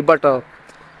ഒരു വൈബാട്ടോ.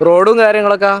 റോഡും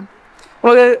കാര്യങ്ങളൊക്കെ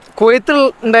നമുക്ക് കുവൈത്തിൽ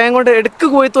ഉണ്ടായത് കൊണ്ട് എടുക്ക്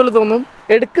കുവൈത്ത് പോലെ തോന്നും,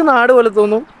 എടുക്ക് നാട് പോലെ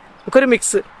തോന്നും. ഒക്കെ ഒരു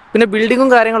മിക്സ്. പിന്നെ ബിൽഡിങ്ങും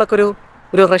കാര്യങ്ങളൊക്കെ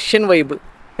ഒരു റഷ്യൻ വൈബ്.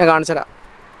 ഞാൻ കാണിച്ചു തരാം.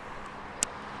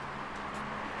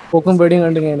 പോക്കും പേടിയും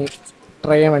കണ്ട് ഞാൻ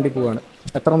ട്രൈ ചെയ്യാൻ വേണ്ടി പോവുകയാണ്.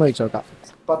 എത്ര എന്ന് ചോദിച്ചോക്കാം.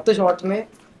 10 ഷോട്ടിന്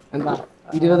എന്താ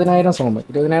 20,000 സോമ്.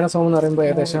 20,000 സോമ് എന്ന് പറയുമ്പോൾ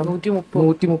ഏകദേശം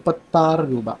 136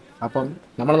 രൂപ. അപ്പം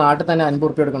നമ്മുടെ നാട്ടിൽ തന്നെ 50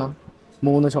 റുപ്യ എടുക്കണം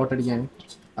 3 ഷോട്ട് അടിക്കാൻ.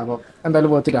 അപ്പം എന്തായാലും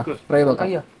പോത്തില്ല, ട്രൈ ചെയ്ത് നോക്കാം.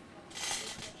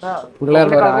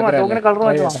 പിള്ളേരുടെ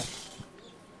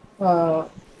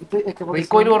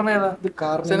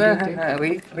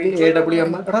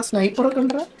സ്നൈപ്പറൊക്കെ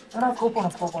ഉണ്ടോ?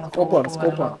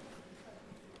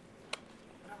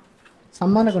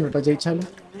 സമ്മാനമൊക്കെ ഉണ്ട് കേട്ടോ ജയിച്ചാലും.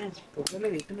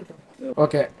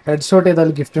 ഓക്കെ, ഹെഡ് ഷോട്ട്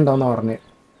ചെയ്താലും ഗിഫ്റ്റ് ഉണ്ടാവുന്ന പറഞ്ഞ്.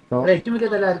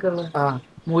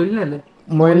 മൊയിലിന്റെ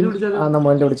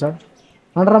പിടിച്ചോ.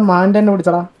 ആണ്ടാ മാൻ്റെ തന്നെ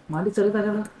പിടിച്ചടാ.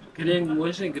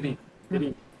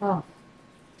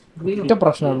 ഒറ്റ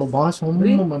പ്രശ്നമുള്ളൂ, ഭാഷ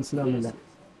ഒന്നും മനസ്സിലാവുന്നില്ല.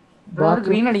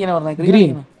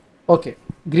 ഗ്രീൻ. ഓക്കെ,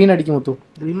 ഗ്രീൻ അടിക്കും മുത്തു.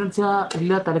 ഗ്രീൻ അടിച്ചാ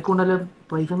ഇല്ല തലക്കുണ്ടല്ലോ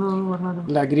പൈസ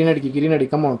ഇല്ല, ഗ്രീൻ അടിക്കും, ഗ്രീൻ അടി.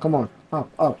 Come on come on.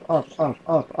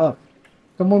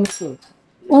 കമോൺ.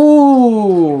 ഓ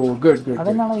ഗുഡ് ഗുഡ്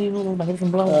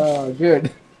ഗുഡ്.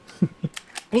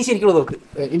 ഇനി ശരിക്കും നോക്ക്.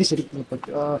 ഇനി ശരിക്കും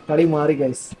കളി മാറി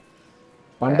ഗൈസ്.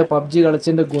 പണ്ട് പബ്ജി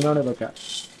കളിച്ചതിന്റെ ഗുണാണ് ഇതൊക്കെ.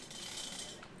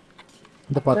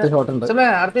 ഇത് 10 ഷോട്ട് ഉണ്ട്.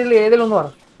 അടുത്ത ഏതെങ്കിലും ഒന്ന് പറ.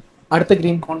 അടുത്ത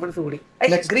ഗ്രീൻ കോൺഫിഡൻസ് കൂടി.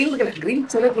 ഗ്രീൻ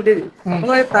ചില കുട്ടികൾ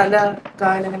തല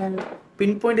കാലങ്ങനെ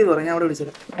പിൻ പോയിന്റ് ചെയ്ത് പറയാം. ഞാൻ അവിടെ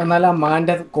വിളിച്ചത്. എന്നാൽ ആ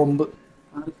മാന്റെ കൊമ്പ്,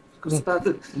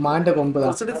 മാന്റെ കൊമ്പ്,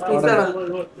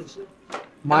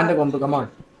 മാന്റെ കൊമ്പ്. കമാൺ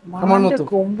കമാൺ മുത്തു.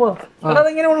 കൊമ്പ്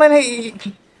അതെങ്ങനെ ഉള്ളേ?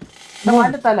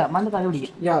 മാന്റെ തല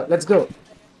പിടിക്കാം. യാ ലെറ്റ്സ് ഗോ.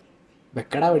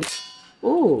 വെക്കടാ വെടി. ഓ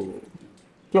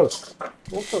ക്ലോസ്.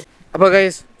 അപ്പോൾ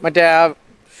ഗൈസ് മറ്റേ ആ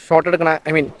ഷോട്ട് എടുക്കണ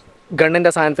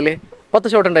ഗണ്ണിൻ്റെ സാധനത്തിൽ 10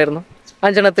 ഷോട്ട് ഉണ്ടായിരുന്നു.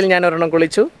 5 ഞാൻ ഒരെണ്ണം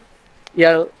കൊള്ളിച്ചു.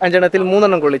 ഇയാൾ 5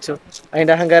 3 കൊള്ളിച്ചു.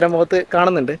 അതിൻ്റെ അഹങ്കാരം മുഖത്ത്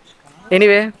കാണുന്നുണ്ട്.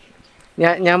 എനിവേ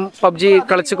ഞാൻ പബ്ജി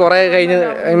കളിച്ച് കുറേ കഴിഞ്ഞ്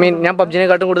ഞാൻ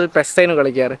പബ്ജിനെക്കാട്ടും കൂടുതൽ പെസ്സൈന്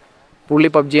കളിക്കാറ്. പുള്ളി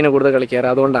പബ്ജീനെ കൂടുതൽ കളിക്കാറ്.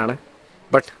 അതുകൊണ്ടാണ്.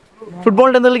 ബട്ട്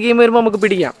ഫുട്ബോളിൻ്റെ എന്തെങ്കിലും ഗെയിം വരുമ്പോൾ നമുക്ക്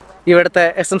പിടിക്കാം. ഇവിടുത്തെ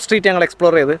SM സ്ട്രീറ്റ് ഞങ്ങൾ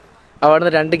എക്സ്പ്ലോർ ചെയ്ത്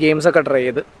അവിടുന്ന് 2 ഗെയിംസൊക്കെ ട്രൈ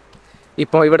ചെയ്ത്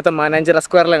ഇപ്പോൾ ഇവിടുത്തെ മാനാഞ്ചിറ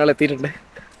സ്ക്വയറിൽ ഞങ്ങൾ എത്തിയിട്ടുണ്ട്.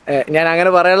 ഞാൻ അങ്ങനെ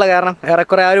പറയാനുള്ള കാരണം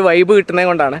ഏറെക്കുറെ ആ ഒരു വൈബ് കിട്ടുന്നത്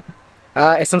കൊണ്ടാണ്.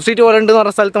 SM സ്ട്രീറ്റ് പോലെ ഉണ്ടെന്ന്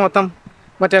പറഞ്ഞ സ്ഥലത്ത് മൊത്തം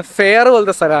മറ്റേ ഫെയർ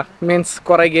പോലത്തെ സ്ഥലമാണ്. മീൻസ്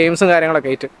കുറേ ഗെയിംസും കാര്യങ്ങളൊക്കെ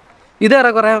ആയിട്ട്. ഇത്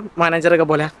ഏറെക്കുറെ മാനാഞ്ചിറൊക്കെ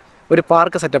പോലെ ഒരു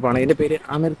പാർക്ക് സെറ്റപ്പാണ്. ഇതിൻ്റെ പേര്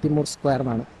ആമിർ തിമൂർ സ്ക്വയർ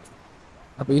എന്നാണ്.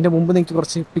 അപ്പോൾ ഇതിൻ്റെ മുമ്പ് എനിക്ക്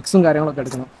കുറച്ച് പിക്സും കാര്യങ്ങളൊക്കെ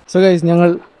എടുക്കണം. സോ ഗൈസ് ഞങ്ങൾ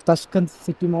തഷ്കന്ത്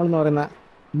സിറ്റി മോൾ എന്ന് പറയുന്ന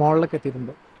മോളിലൊക്കെ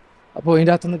എത്തിയിട്ടുണ്ട്. അപ്പോൾ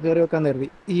ഇതിൻ്റെ അകത്തുനിന്ന് കയറി വെക്കാൻ കരുതി.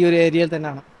 ഈ ഒരു ഏരിയയിൽ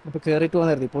തന്നെയാണ്. അപ്പോൾ കയറിയിട്ട് പോകാൻ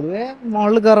കരുതി. പൊതുവേ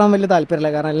മോളിൽ കയറാൻ വലിയ താല്പര്യമില്ല,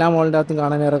 കാരണം എല്ലാ മോളിൻ്റെ അകത്തും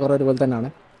കാണാൻ ഏറെക്കുറെ ഒരുപോലെ തന്നെയാണ്.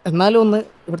 എന്നാലും ഒന്ന്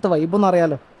ഇവിടുത്തെ വൈബൊന്നും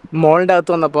അറിയാമല്ലോ. മോളിൻ്റെ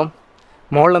അകത്ത് വന്നപ്പം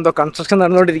മോളിൽ എന്തോ കൺസ്ട്രക്ഷൻ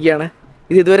നടന്നുകൊണ്ടിരിക്കുകയാണ്.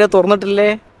 ഇത് ഇതുവരെ തുറന്നിട്ടില്ലേ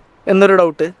എന്നൊരു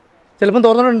ഡൗട്ട്. ചിലപ്പം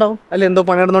തുറന്നിട്ടുണ്ടാവും, അല്ല എന്തോ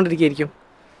പണി നടന്നുകൊണ്ടിരിക്കുകയായിരിക്കും.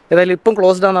 ഏതായാലും ഇപ്പം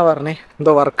ക്ലോസ്ഡ് ആണെന്നാണ് പറഞ്ഞത്.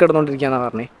 എന്തോ വർക്ക് എടുന്നുകൊണ്ടിരിക്കുകയെന്നാണ്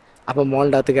പറഞ്ഞത്. അപ്പോൾ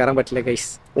മോളിൻ്റെ അകത്ത് കയറാൻ പറ്റില്ല ഗൈസ്,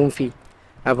 ഫീ.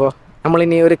 അപ്പോൾ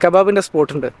നമ്മളിനി ഒരു കബാബിൻ്റെ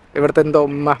സ്പോട്ടുണ്ട് ഇവിടുത്തെ, എന്തോ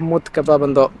മഹ്മൂദ് കബാബ്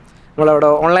എന്തോ, നമ്മളവിടെ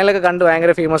ഓൺലൈനിലൊക്കെ കണ്ട്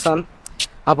ഭയങ്കര ഫേമസ് ആണ്.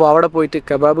 അപ്പോൾ അവിടെ പോയിട്ട്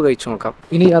കബാബ് കഴിച്ചു നോക്കാം.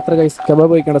 ഇനി യാത്ര ഗൈസ്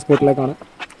കബാബ് കഴിക്കേണ്ട സ്പോട്ടിലേക്കാണ്.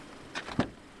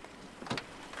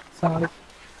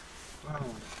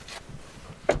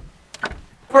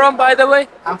 From, by the way?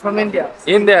 I'm from India.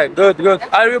 India, good, good.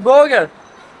 Are you a blogger?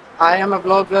 I am a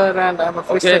blogger and I'm a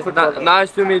freestyle footballer.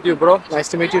 Nice to meet you, bro. Nice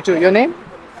to meet you too. Your name?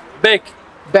 Beck.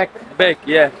 Beck. Beck,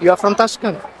 yeah. You are from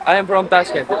Tashkent. I am from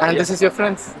Tashkent. And this is your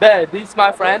friends? This is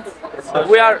my friend.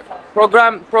 We are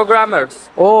programmers.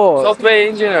 Oh. Software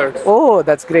engineers. Oh,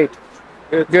 that's great.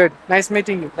 Good. Good. Nice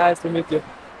meeting you. Nice to meet you.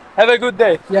 Have a good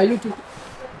day. Yeah, you too.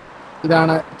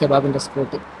 ഇതാണ് കബാബിൻ്റെ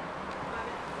spot.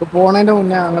 ഇപ്പോൾ പോണതിൻ്റെ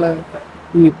മുന്നേ ഞങ്ങൾ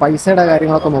ഈ പൈസയുടെ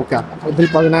കാര്യങ്ങളൊക്കെ നോക്കാം. ഇതിൽ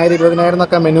 10,000 20,000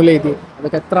 എന്നൊക്കെ മെനുവിൽ എഴുതി.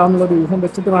 അതൊക്കെ എത്ര ആണെന്നുള്ളൊരു ഊഹം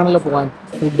വെച്ചിട്ട് വേണമല്ലോ പോകാൻ.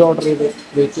 ഫുഡ് ഓർഡർ ചെയ്ത്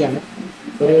വെയിറ്റ് ചെയ്യാണ്.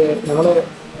 നമ്മൾ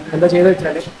എന്താ ചെയ്തെന്ന്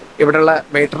വെച്ചാൽ ഇവിടെയുള്ള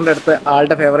വെയിറ്ററിൻ്റെ അടുത്ത്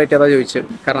ആളുടെ ഫേവറേറ്റ് ഏതാ ചോദിച്ചു.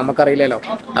 കാരണം നമുക്കറിയില്ലല്ലോ.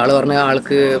 ആള് പറഞ്ഞ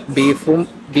ആൾക്ക്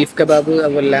ബീഫ് കബാബ്,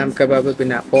 അതുപോലെ ലാം കബാബ്,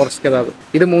 പിന്നെ ഹോർസ് കബാബ്,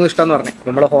 ഇത് 3 ഇഷ്ടമെന്ന് പറഞ്ഞു.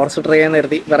 നമ്മൾ ഹോർസ് ട്രൈ ചെയ്യാൻ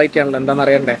കരുതി, വെറൈറ്റി ആണല്ലോ, എന്താണെന്ന്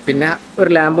അറിയണ്ടേ. പിന്നെ ഒരു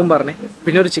ലാമ്പും പറഞ്ഞു,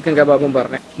 പിന്നെ ഒരു ചിക്കൻ കബാബും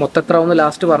പറഞ്ഞു. മൊത്തം എത്ര ഒന്ന്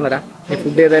ലാസ്റ്റ് പറഞ്ഞുതരാം. ഈ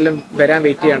ഫുഡ് ഏതായാലും വരാൻ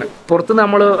വെയിറ്റ് ചെയ്യാണ്. പുറത്ത്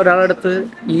നമ്മൾ ഒരാളടുത്ത്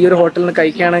ഈ ഒരു ഹോട്ടലിൽ നിന്ന്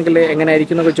കഴിക്കുകയാണെങ്കിൽ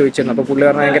എങ്ങനെയായിരിക്കും എന്നൊക്കെ ചോദിച്ചിരുന്നു. അപ്പോൾ പുള്ളി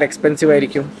പറഞ്ഞാൽ ഭയങ്കര എക്സ്പെൻസീവ്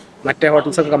ആയിരിക്കും മറ്റേ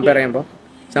ഹോട്ടൽസൊക്കെ കമ്പയർ ചെയ്യുമ്പോൾ.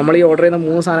 നമ്മൾ ഈ ഓർഡർ ചെയ്യുന്ന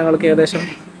 3 സാധനങ്ങൾക്ക് ഏകദേശം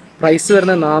പ്രൈസ്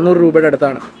വരുന്നത് 400 രൂപയുടെ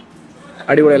അടുത്താണ്.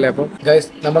 അടിപൊളിയല്ലേ? അപ്പോൾ ഗൈസ്,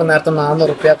 നമ്മൾ നേരത്തെ 400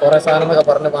 റുപ്യ കുറേ സാധനം എന്നൊക്കെ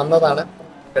പറഞ്ഞ് വന്നതാണ്.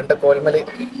 2 കോൽമലി,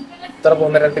 ഇത്ര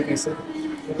പോകുന്ന 2 പീസ്,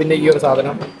 പിന്നെ ഈ ഒരു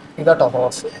സാധനം ഇതാട്ടോ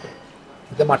ഹോർസ്.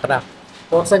 ഇത് മട്ടനാ.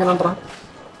 ഹോർസ് എങ്ങനെ ഉണ്ടാ?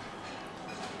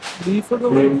 ബീഫൊക്കെ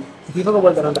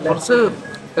പോലെ തന്നെ കുറച്ച്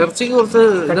ഇറച്ചിക്ക് കുറച്ച്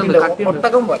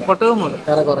ഒട്ടകം പോലെ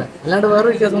വേറെ കുറേ. അല്ലാണ്ട് വേറെ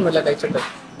വ്യത്യാസമൊന്നുമില്ല കഴിച്ചിട്ട്.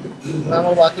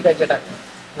 നമ്മൾ ബാക്കി കഴിക്കട്ടെ.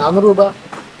 400 രൂപ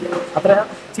അത്ര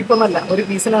ചീപ്പൊന്നല്ല, ഒരു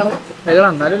പീസിനാണ്.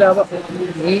 എന്നാലും ലാഭം.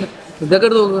 നീ ഇതൊക്കെ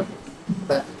എടുത്ത് നോക്കുക.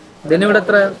 ഇതിന് ഇവിടെ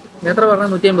എത്ര പറഞ്ഞാൽ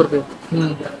 150 റുപ്യ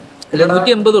അല്ല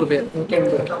 180 റുപ്യ.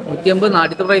 180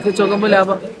 നാട്ടിലത്തെ പ്രൈസ് വെച്ച് നോക്കുമ്പോൾ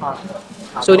ലാഭം.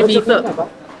 പക്ഷെ ഒരു പീസ്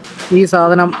ഈ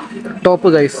സാധനം ടോപ്പ്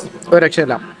ഗൈസ്, ഒരു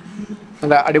രക്ഷയില്ല.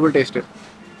 നല്ല അടിപൊളി ടേസ്റ്റ്.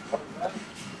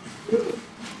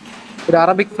 ഒരു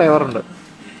അറബിക് ഫ്ലേവർ ഉണ്ട്.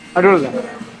 അടിപൊളിയില്ല?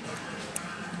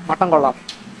 മട്ടൻ കൊള്ളാം.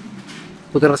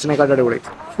 കുതിരച്ചിനേക്കാട്ട് അടിപൊളി.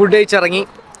 ഫുഡ് കഴിച്ചിറങ്ങി.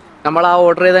 നമ്മൾ ആ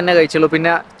ഓർഡർ ചെയ്ത് തന്നെ കഴിച്ചുള്ളൂ.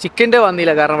 പിന്നെ ചിക്കൻ്റെ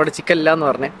വന്നില്ല, കാരണം ഇവിടെ ചിക്കൻ ഇല്ല എന്ന്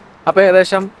പറഞ്ഞേ. അപ്പോൾ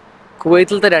ഏകദേശം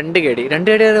കുവൈത്തിലത്തെ 2 കേടി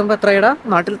വരുമ്പോൾ എത്രയിടാ?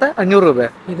 നാട്ടിലത്തെ 500 രൂപ,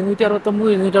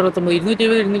 269,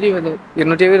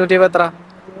 220 എത്ര?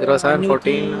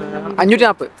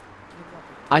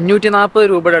 540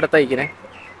 രൂപയുടെ അടുത്തായിക്കണേ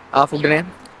ആ ഫുഡിനെ.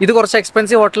 ഇത് കുറച്ച്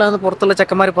എക്സ്പെൻസീവ് ഹോട്ടലാണെന്ന് പുറത്തുള്ള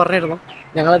ചെക്കന്മാർ പറഞ്ഞിരുന്നു.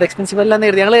 ഞങ്ങളത് എക്സ്പെൻസീവ് അല്ലാന്ന്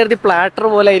കരുതി. ഞങ്ങൾ കരുതി പ്ലാറ്റർ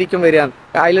പോലെ ആയിരിക്കും വരിക.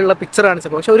 അതിലുള്ള പിക്ചർ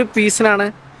കാണിച്ചപ്പോൾ പക്ഷെ ഒരു പീസിനാണ്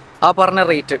ആ പറഞ്ഞ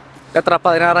റേറ്റ്. എത്ര?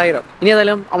 16,000. ഇനി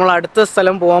ഏതായാലും നമ്മൾ അടുത്ത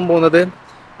സ്ഥലം പോകാൻ പോകുന്നത്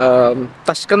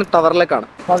തഷ്കന്ത് ടവറിലേക്കാണ്.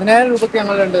 10,000 രൂപയ്ക്ക്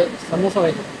ഞങ്ങൾ 2 സമൂസ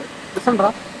കഴിച്ചിട്ടുണ്ട്.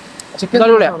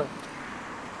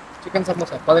 ചിക്കൻ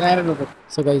സമൂസ 10,000 രൂപ.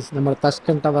 സോ ഗൈസ്, നമ്മൾ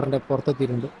തഷ്കന്ത് ടവറിൻ്റെ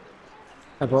പുറത്തെത്തിയിട്ടുണ്ട്.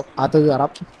 അപ്പോൾ അത്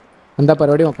കയറാം. എന്താ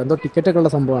പരിപാടി നോക്കാം. എന്തോ ടിക്കറ്റൊക്കെ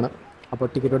ഉള്ള സംഭവമാണ്. അപ്പോൾ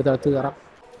ടിക്കറ്റ് എടുത്ത് അടുത്ത് കയറാം.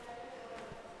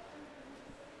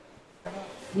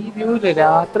 ഈ വ്യൂവില്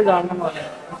രാത്രി കാണണം പോലെ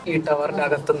ഈ ടവറിൻ്റെ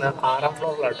അകത്തുനിന്ന് 6ാം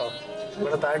ഫ്ലോറിലാട്ടോ.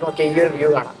 ഇവിടെ താഴെ നോക്കിയാൽ ഈ ഒരു വ്യൂ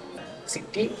കാണാം.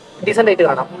 സിറ്റി ഡീസൻ്റ് ആയിട്ട്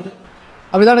കാണാം.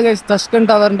 അപ്പോൾ ഇതാണ് ഗൈസ് തഷ്കന്ത്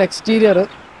ടവറിൻ്റെ എക്സ്റ്റീരിയർ.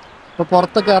 ഇപ്പോൾ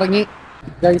പുറത്തൊക്കെ ഇറങ്ങി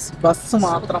ഗൈസ്. ബസ്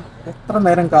മാത്രം എത്ര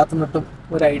നേരം കാത്തുനിട്ടും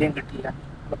ഒരു ഐഡിയയും കിട്ടിയില്ല.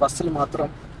 ബസ്സിൽ മാത്രം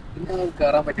പിന്നെ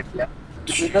കയറാൻ പറ്റിയിട്ടില്ല.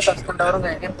 പിന്നെ തഷ്കന്ത് ടവറും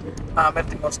കഴിഞ്ഞ് ആമിർ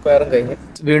തിമൂർ സ്ക്വയറും കഴിഞ്ഞ്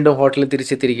വീണ്ടും ഹോട്ടലിൽ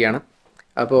തിരിച്ചെത്തിയിരിക്കുകയാണ്.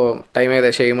 അപ്പോൾ ടൈം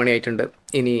ഏകദേശം 7 മണി ആയിട്ടുണ്ട്.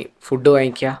 ഇനി ഫുഡ്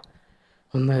വാങ്ങിക്കുക,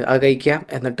 ഒന്ന് അത് കഴിക്കുക,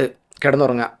 എന്നിട്ട്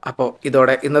കിടന്നുറങ്ങുക. അപ്പോൾ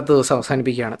ഇതോടെ ഇന്നത്തെ ദിവസം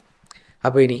അവസാനിപ്പിക്കുകയാണ്.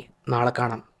 അപ്പോൾ ഇനി നാളെ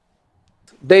കാണാം.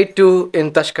 Day 2 in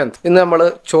Tashkent. ഇന്ന് നമ്മൾ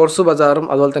ചോർസു ബസാറും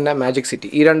അതുപോലെ തന്നെ മാജിക് സിറ്റി,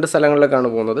 ഈ 2 സ്ഥലങ്ങളിലേക്കാണ്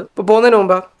പോകുന്നത്. ഇപ്പോൾ പോകുന്നതിന്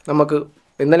മുമ്പ് നമുക്ക്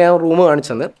ഇന്നലെ ഞാൻ റൂം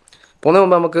കാണിച്ചെന്ന്. പോകുന്നതിന്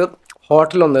മുമ്പ് നമുക്ക്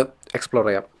ഹോട്ടലൊന്ന് എക്സ്പ്ലോർ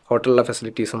ചെയ്യാം. ഹോട്ടലിലെ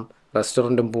ഫെസിലിറ്റീസും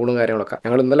റെസ്റ്റോറൻറ്റും പൂളും കാര്യങ്ങളൊക്കെ.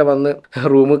 ഞങ്ങൾ ഇന്നലെ വന്ന്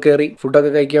റൂമിൽ കയറി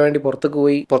ഫുഡൊക്കെ കഴിക്കാൻ വേണ്ടി പുറത്തേക്ക്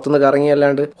പോയി. പുറത്തുനിന്ന്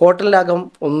കറങ്ങിയല്ലാണ്ട് ഹോട്ടലിലാകം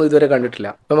ഒന്നും ഇതുവരെ കണ്ടിട്ടില്ല.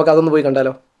 നമുക്ക് അതൊന്ന് പോയി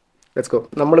കണ്ടാലോ? Let's go.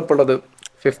 നമ്മളിപ്പോൾ ഉള്ളത്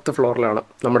 5th ഫ്ലോറിലാണ്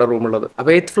നമ്മുടെ റൂമുള്ളത്.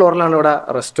 അപ്പോൾ 8th ഫ്ലോറിലാണ് ഇവിടെ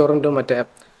റെസ്റ്റോറൻറ്റും മറ്റേ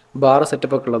ബാർ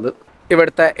സെറ്റപ്പൊക്കെ ഉള്ളത്.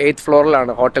 ഇവിടുത്തെ 8th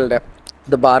ഫ്ലോറിലാണ് ഹോട്ടലിൻ്റെ.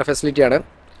 ഇത് ബാർ ഫെസിലിറ്റിയാണ്,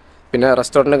 പിന്നെ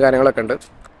റെസ്റ്റോറൻറ്റും കാര്യങ്ങളൊക്കെ ഉണ്ട്.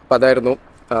 അപ്പോൾ അതായിരുന്നു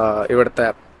ഇവിടുത്തെ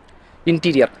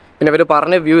ഇൻറ്റീരിയർ. പിന്നെ ഇവർ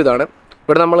പറഞ്ഞ വ്യൂ ഇതാണ്.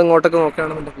 ഇവിടെ നമ്മൾ ഇങ്ങോട്ടൊക്കെ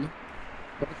നോക്കുകയാണെന്നുണ്ടെങ്കിൽ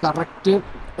കറക്റ്റ്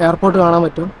എയർപോർട്ട് കാണാൻ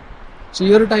പറ്റും. പക്ഷേ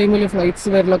ഈ ഒരു ടൈമിൽ ഫ്ലൈറ്റ്സ്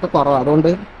വരലൊക്കെ കുറവാണ്.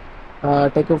 അതുകൊണ്ട്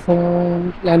ടേക്ക് ഓഫും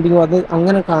ലാൻഡിങ്ങും അത്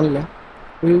അങ്ങനെ കാണില്ല.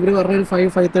 ഇവർ പറഞ്ഞൊരു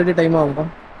 5-5:30 ടൈം ആകുമ്പം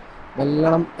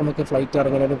നല്ലോണം നമുക്ക് ഫ്ലൈറ്റ്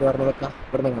ഇറങ്ങാനും കയറുന്നതൊക്കെ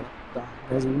ഇവിടെ നിന്ന് കാണാം.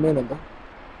 ഞാൻ സൂം ചെയ്യുന്നുണ്ട്.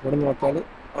 ഇവിടെ നോക്കിയാൽ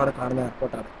അവിടെ കാണുന്ന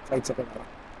എയർപോർട്ടാണ്. ഫ്ലൈറ്റ്സൊക്കെ കാണാം.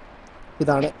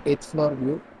 ഇതാണ് 8th ഫ്ലോർ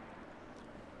വ്യൂ.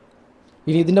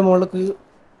 ഇനി ഇതിൻ്റെ മുകളിലേക്ക്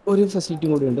ഒരു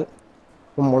ഫെസിലിറ്റിയും കൂടിയുണ്ട്.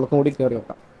 അപ്പം മുകളിലേക്കും കൂടി കയറി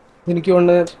നോക്കാം. എനിക്ക്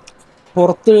കൊണ്ട്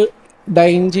പുറത്ത്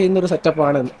ഡൈൻ ചെയ്യുന്നൊരു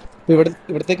സെറ്റപ്പാണ്. ഇപ്പോൾ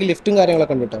ഇവിടത്തേക്ക് ലിഫ്റ്റും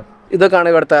കാര്യങ്ങളൊക്കെ ഉണ്ട് കേട്ടോ. ഇതൊക്കെയാണ്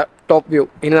ഇവിടുത്തെ ടോപ്പ് വ്യൂ.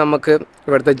 ഇനി നമുക്ക്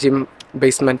ഇവിടുത്തെ ജിം,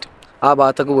 ബേസ്മെൻറ്റ്, ആ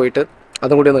ഭാഗത്തൊക്കെ പോയിട്ട്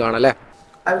അതും കൂടി ഒന്ന് കാണാം അല്ലേ?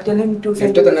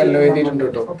 ലിഫ്റ്റ് തന്നെ എല്ലാം എഴുതിയിട്ടുണ്ട്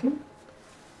കേട്ടോ.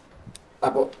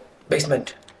 അപ്പോൾ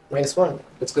basement -1.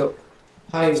 Let's go.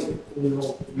 Hi,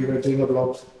 we were doing a vlog.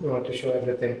 We want to show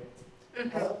everything.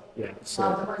 Yeah. So,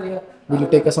 will you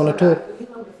take us on a tour?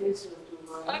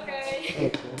 Okay.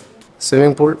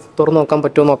 Swimming pool തുറന്ന് നോക്കാൻ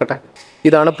പറ്റുമോ നോക്കട്ടെ.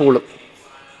 ഇതാണ് പൂള്.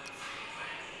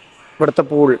 ഇവിടുത്തെ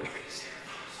പൂൾ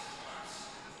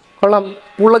കൊള്ളാം.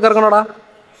 പൂളിലൊക്കെ ഇറങ്ങണോടാ.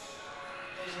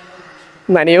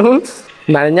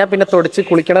 നനഞ്ഞാൽ പിന്നെ തുടച്ച്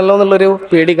കുളിക്കണമല്ലോ എന്നുള്ളൊരു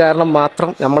പേടി കാരണം മാത്രം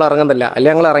നമ്മൾ ഇറങ്ങുന്നില്ല. അല്ലെ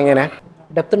ഞങ്ങൾ ഇറങ്ങിയനെ.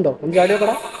 ഡെപ്ത് ഉണ്ടോ? ഒന്ന് ചാടി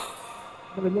നോക്കടാ.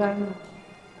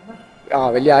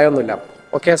 വലിയ ആയൊന്നുമില്ല.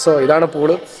 ഓക്കെ, സോ ഇതാണ്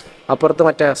പൂള്. അപ്പുറത്ത്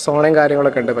മറ്റേ സോണയും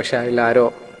കാര്യങ്ങളൊക്കെ ഉണ്ട്, പക്ഷേ അതിൽ ആരോ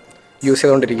യൂസ്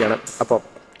ചെയ്തുകൊണ്ടിരിക്കുകയാണ്. അപ്പോൾ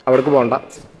അവിടേക്ക് പോകണ്ട.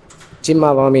 ജിം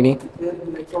ആവാം ഇനി.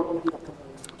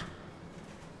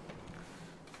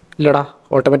 ഇല്ലടാ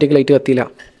ഓട്ടോമാറ്റിക് ലൈറ്റ് കത്തിയില്ല.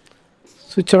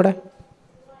 സ്വിച്ച് അവിടെ.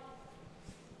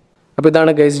 അപ്പോൾ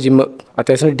ഇതാണ് ഗൈസ് ജിമ്മ്.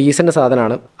 അത്യാവശ്യം ഡീസൻറ്റ്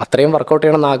സാധനമാണ്. അത്രയും വർക്കൗട്ട്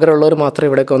ചെയ്യണമെന്ന് ആഗ്രഹമുള്ളവർ മാത്രമേ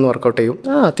ഇവിടെയൊക്കെ വന്ന് വർക്കൗട്ട് ചെയ്യും.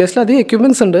 അത്യാവശ്യം അധികം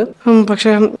എക്യുപ്മെൻറ്റ്സ് ഉണ്ട്.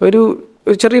 പക്ഷേ ഒരു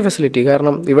ചെറിയ ഫെസിലിറ്റി.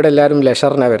 കാരണം ഇവിടെ എല്ലാവരും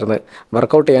ലെഷറിനാണ് വരുന്നത്,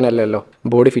 വർക്കൗട്ട് ചെയ്യാനല്ലല്ലോ.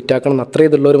 ബോഡി ഫിറ്റ് ആക്കണം എന്ന് അത്രയും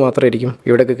ഇതുള്ളവർ മാത്രമായിരിക്കും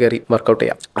ഇവിടെയൊക്കെ കയറി വർക്കൗട്ട്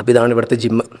ചെയ്യാം. അപ്പോൾ ഇതാണ് ഇവിടുത്തെ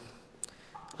ജിമ്മ്.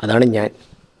 അതാണ് ഞാൻ.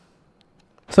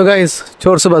 സോ ഗൈസ്,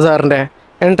 ചോർസ് ബസാറിൻ്റെ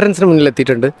എൻട്രൻസിന് മുന്നിൽ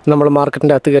എത്തിയിട്ടുണ്ട്. നമ്മൾ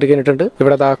മാർക്കറ്റിൻ്റെ അകത്ത് കയറി കഴിഞ്ഞിട്ടുണ്ട്.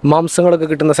 ഇവിടെ മാംസങ്ങളൊക്കെ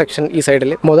കിട്ടുന്ന സെക്ഷൻ ഈ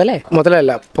സൈഡിൽ.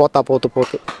 മുതലല്ല,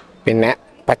 പോത്ത്. പിന്നെ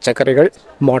പച്ചക്കറികൾ,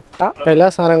 മുട്ട, എല്ലാ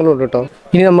സാധനങ്ങളും ഉണ്ട് കേട്ടോ.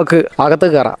 ഇനി നമുക്ക് അകത്ത്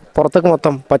കയറാം. പുറത്തേക്ക്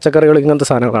മൊത്തം പച്ചക്കറികൾ, ഇങ്ങനത്തെ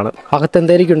സാധനങ്ങളാണ്. അകത്ത്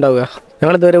എന്തായിരിക്കും ഉണ്ടാവുക?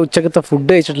 ഞങ്ങളിതുവരെ ഉച്ചക്കത്തെ ഫുഡ്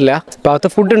കഴിച്ചിട്ടില്ല. അപ്പോൾ അകത്ത്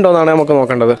ഫുഡ് ഉണ്ടോ എന്നാണ് നമുക്ക്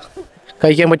നോക്കേണ്ടത്.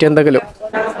 കഴിക്കാൻ പറ്റിയ എന്തെങ്കിലും.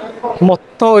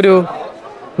 മൊത്തം ഒരു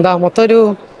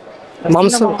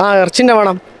മാംസം. ഇറച്ചിൻ്റെ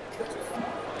വേണം.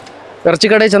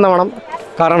 ഇറച്ചിക്കടയിൽ ചെന്നാൽ വേണം.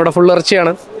 കാരണം ഇവിടെ ഫുൾ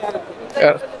ഇറച്ചിയാണ്.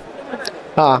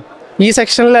 ഈ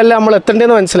സെക്ഷനിലല്ല നമ്മൾ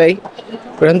എത്തേണ്ടതെന്ന് മനസ്സിലായി.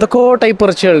 ഇവിടെ എന്തൊക്കെയോ ടൈപ്പ്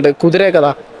ഇറച്ചികളുണ്ട്. കുതിരക്കഥ.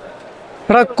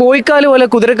 എടാ, കോഴിക്കാല് പോലെ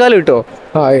കുതിരക്കാല് കിട്ടോ?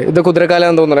 ഇത്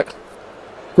കുതിരക്കാലാന്ന് തോന്നുന്നത്.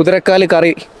 കുതിരക്കാല്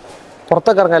കറി.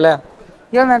 പുറത്തൊക്കെ ഇറങ്ങല്ലേ?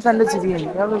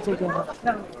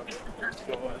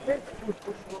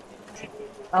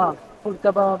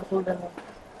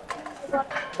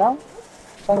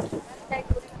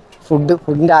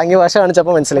 ഫുഡിന്റെ ആംഗ്യ ഭാഷ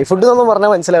കാണിച്ചപ്പോൾ മനസ്സിലായി. ഫുഡ് എന്നൊന്നും പറഞ്ഞാൽ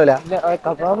മനസ്സിലാവില്ല.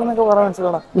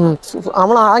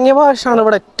 നമ്മൾ ആംഗ്യ ഭാഷയാണ്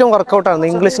ഇവിടെ ഏറ്റവും വർക്കൗട്ടാണ്.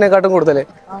 ഇംഗ്ലീഷിനെക്കാട്ടും കൂടുതൽ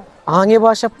ആംഗ്യ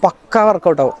ഭാഷ പക്ക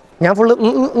വർക്കൗട്ടാവും. ഞാൻ ഫുള്ള്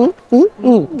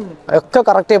ഒക്കെ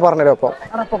കറക്റ്റ് ആയി പറഞ്ഞുതരും.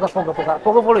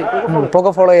 അപ്പോൾ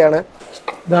പുക ഫോളോ ചെയ്യാണ്.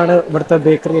 ഇതാണ് ഇവിടുത്തെ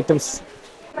ബേക്കറി ഐറ്റംസ്.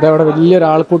 ഇതവിടെ വലിയൊരു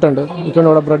ആൾക്കൂട്ടുണ്ട്. എനിക്കൊണ്ട്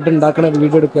ഇവിടെ ബ്രെഡ് ഉണ്ടാക്കണ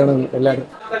വീഡിയോ എടുക്കുകയാണ് എല്ലാവരും.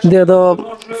 ഇത് ഏതോ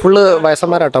ഫുള്ള്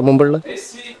വയസ്സന്മാരാട്ടോ മുമ്പുള്ള.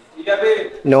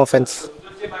 No offence.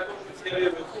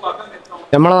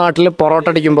 നമ്മളെ നാട്ടിൽ പൊറോട്ട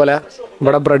അടിക്കും പോലെ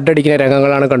ഇവിടെ ബ്രെഡ് അടിക്കുന്ന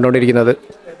രംഗങ്ങളാണ് കണ്ടുകൊണ്ടിരിക്കുന്നത്.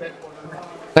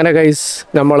 അങ്ങനെ ഗൈസ്,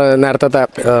 നമ്മൾ നേരത്തെ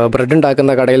ബ്രെഡ്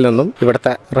ഉണ്ടാക്കുന്ന കടയിൽ നിന്നും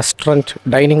ഇവിടുത്തെ റെസ്റ്റോറൻറ്റ്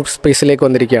ഡൈനിങ് സ്പേസിലേക്ക്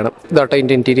വന്നിരിക്കുകയാണ്. ഇതാട്ടോ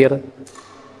ഇതിൻ്റെ ഇൻറ്റീരിയർ.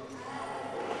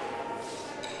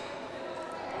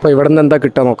 അപ്പോൾ ഇവിടെ നിന്ന് എന്താ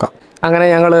കിട്ടുക നോക്കാം. അങ്ങനെ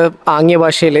ഞങ്ങൾ ആംഗ്യ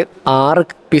ഭാഷയിൽ 6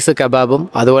 പീസ് കബാബും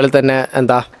അതുപോലെ തന്നെ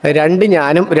 2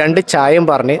 ഞാനും 2 ചായയും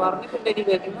പറഞ്ഞ്.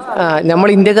 നമ്മൾ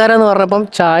ഇന്ത്യക്കാരെന്ന് പറഞ്ഞപ്പം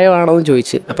ചായ വേണമെന്ന്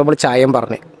ചോദിച്ച്. അപ്പം നമ്മൾ ചായയും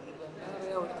പറഞ്ഞ്.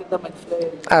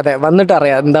 അതെ, വന്നിട്ട്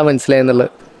അറിയാം എന്താ മനസ്സിലായെന്നുള്ളത്.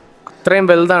 അത്രയും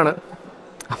വലുതാണ്.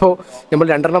 അപ്പോൾ നമ്മൾ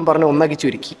 2 പറഞ്ഞ് ഒന്നാക്കി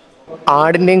ചുരുക്കി.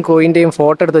 ആടിൻ്റെയും കോയിൻ്റെയും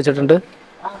ഫോട്ടോ എടുത്ത് വെച്ചിട്ടുണ്ട്.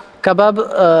 Kebab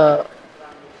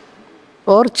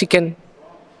or chicken.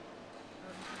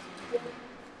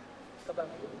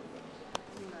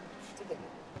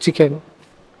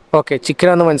 ഓക്കെ,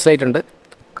 ചിക്കനാണെന്ന് മനസ്സിലായിട്ടുണ്ട്.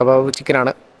 കബാബ്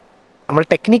ചിക്കനാണ്. നമ്മൾ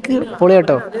ടെക്നിക്ക് പൊളി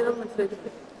കേട്ടോ.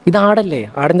 ഇത് ആടല്ലേ?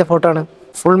 ആടിൻ്റെ ഫോട്ടോ ആണ്.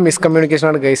 Full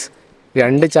മിസ്കമ്മ്യൂണിക്കേഷനാണ് guys.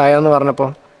 2 ചായ എന്ന് പറഞ്ഞപ്പോൾ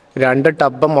 2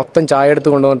 ടബ്ബ് മൊത്തം ചായ എടുത്ത്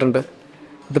കൊണ്ടുവന്നിട്ടുണ്ട്.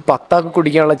 ഇത് 10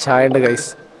 കുടിക്കാനുള്ള ചായ ഉണ്ട് ഗൈസ്.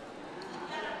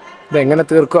 ഇതെങ്ങനെ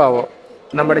തീർക്കുമാവോ?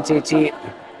 നമ്മുടെ ചേച്ചി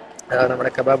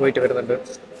നമ്മുടെ കബാബ് പോയിട്ട് വരുന്നുണ്ട്.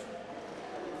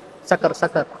 Sucker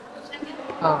sucker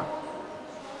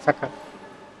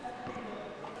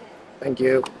thank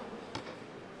you.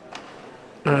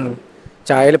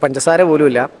 ചായയിൽ പഞ്ചസാര പോലും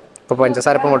ഇല്ല. ഇപ്പോൾ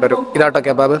പഞ്ചസാര ഇപ്പം കൊണ്ടുവരും. ഇതാട്ടോ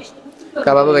കബാബ്.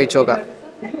 കബാബ് കഴിച്ചു നോക്കാം.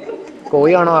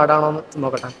 കോഴിയാണോ ആടാണോ എന്ന്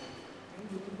നോക്കട്ടെ.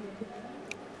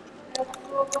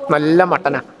 നല്ല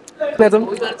മട്ടനാ.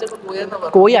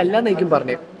 കോഴി അല്ലാന്നേക്കും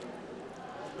പറഞ്ഞു.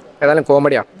 ഏതായാലും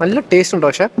കോമഡിയാണ്. നല്ല ടേസ്റ്റ് ഉണ്ടോ?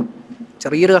 പക്ഷേ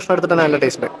ചെറിയൊരു കഷ്ണം എടുത്തിട്ട് നല്ല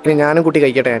ടേസ്റ്റ് ഉണ്ട്. ഇനി ഞാനും കൂട്ടി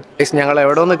കഴിക്കട്ടെ. ടേസ്റ്റ് ഞങ്ങൾ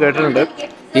എവിടെ ഒന്ന് കേട്ടിട്ടുണ്ട്,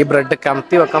 ഈ ബ്രെഡ്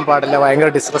കമത്തി വെക്കാൻ പാടില്ല, ഭയങ്കര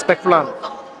ഡിസ്റെസ്പെക്ട്ഫുള്ളാണ്.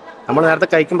 നമ്മൾ നേരത്തെ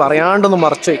കഴിക്കുമ്പോൾ അറിയാണ്ടൊന്ന്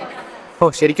മറച്ചു.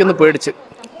 ശരിക്കൊന്ന് പേടിച്ച്.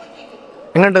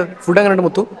 എങ്ങനെയുണ്ട് ഫുഡ്? എങ്ങനെയുണ്ട്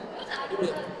മുത്തു?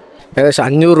 ഏകദേശം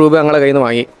 500 രൂപ ഞങ്ങളെ കയ്യിൽ നിന്ന്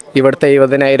വാങ്ങി. ഇവിടുത്തെ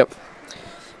 20,000.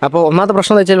 അപ്പോൾ ഒന്നാമത്തെ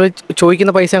പ്രശ്നം എന്ന് വെച്ചാൽ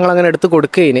ചോദിക്കുന്ന പൈസ ഞങ്ങൾ അങ്ങനെ എടുത്ത്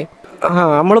കൊടുക്കുകയിന്.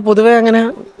 നമ്മൾ പൊതുവേ അങ്ങനെ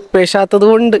പേശാത്തത്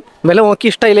കൊണ്ട് വില നോക്കി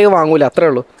ഇഷ്ടമായില്ലെങ്കിൽ വാങ്ങൂല, അത്രേ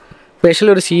ഉള്ളൂ.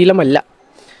 സ്പെഷ്യലൊരു ശീലമല്ല.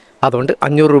 അതുകൊണ്ട്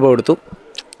 500 രൂപ കൊടുത്തു.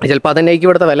 ചിലപ്പോൾ അതന്നെയായിരിക്കും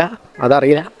ഇവിടുത്തെ വില,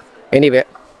 അതറിയില്ല. എനിവേ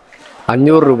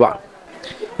 500 രൂപ.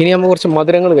 ഇനി നമുക്ക് കുറച്ച്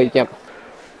മധുരങ്ങൾ കഴിക്കാം.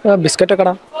 ബിസ്ക്കറ്റൊക്കെ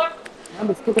ഇടാം.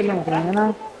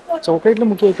 ചോക്ലേറ്റിൽ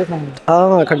മുക്കി വെച്ചാൽ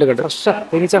കണ്ടു ഫ്രഷാ.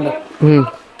 തേനീച്ചുണ്ട്.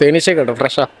 തേനീച്ച കേട്ടോ,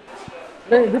 ഫ്രഷാ.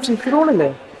 ഇത് ഫിഷ് റോളല്ലേ?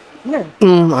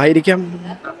 ആയിരിക്കാം.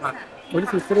 ഒരു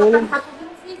ഫിഷ് റോളും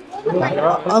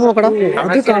അത് നോക്കടാ.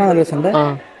 അത് കാണാൻ നല്ല രസമുണ്ട്.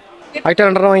 ആയിട്ട്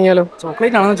 2 വാങ്ങിയാലോ?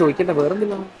 ചോക്ലേറ്റ് ആണെന്ന് ചോദിക്കട്ടെ,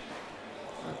 വേറെന്തില്ല.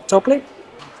 Chocolate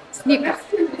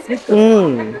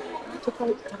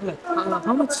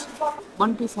how much?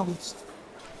 1 piece how much?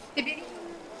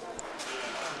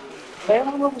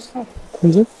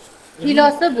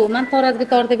 Kilosu bu. Ben Torazga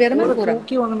torda beraman bura.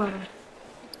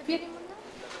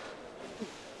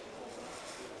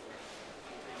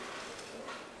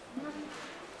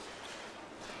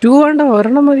 വേണ്ട,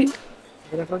 ഒരെണ്ണം മതി.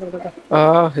 ആ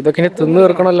ഇതൊക്കെ ഇനി തിന്ന്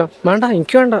തീർക്കണല്ലോ. വേണ്ട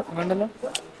എനിക്ക് വേണ്ട. വേണ്ടല്ലോ.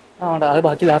 ആ വേണ്ട, അത്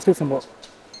ബാക്കി ലാസ്റ്റ് സംഭവം.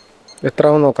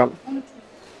 എത്രാവും നോക്കാം.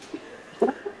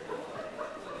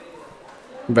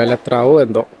 വില എത്രാവോ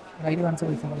എന്തോ.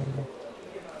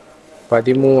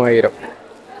 13,000.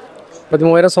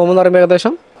 13,000 സോമെന്ന് പറയുമ്പോൾ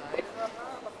ഏകദേശം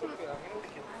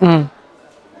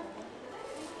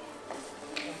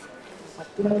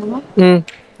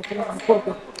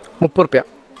 30 റുപ്യ.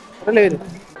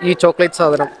 ഈ ചോക്ലേറ്റ്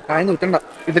സാധനം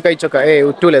ഇത് കഴിച്ചോക്കാം.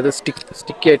 ഉറ്റൂല, ഇത്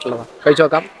സ്റ്റിക്കി ആയിട്ടുള്ളതാ.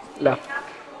 കഴിച്ചോക്കാം. അല്ല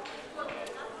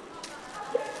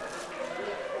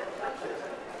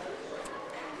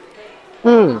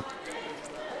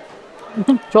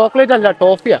ചോക്ലേറ്റ് അല്ല,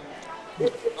 ടോഫിയാ.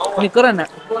 സ്നിക്കർ തന്നെ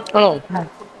ആണോ?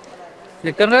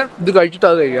 സ്നിക്കറിന്റെ ഇത് കഴിച്ചിട്ട്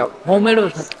അത് കഴിക്കാം. Home made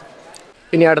version.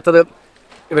 ഇനി അടുത്തത്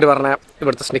ഇവർ പറഞ്ഞ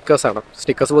ഇവിടുത്തെ സ്നിക്കേഴ്സ് ആണ്.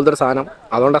 സ്നിക്കേഴ്സ് പോലത്തെ ഒരു സാധനം,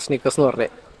 അതുകൊണ്ടാണ് സ്നിക്കേഴ്സ് എന്ന്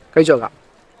പറഞ്ഞത്. കഴിച്ചു നോക്കാം.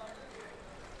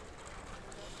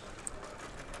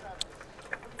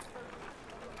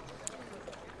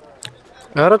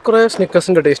 ഏറെക്കുറെ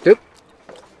സ്നിക്കേഴ്സിന്റെ ടേസ്റ്റ്,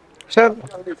 പക്ഷെ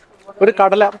ഒരു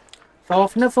കടല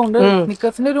സോഫ്റ്റ്നെസ് ഉണ്ട്.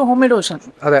 സ്നിക്കേഴ്സിന്റെ ഒരു ഹോം മെയ്ഡ് വെർഷൻ.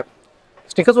 അതെ,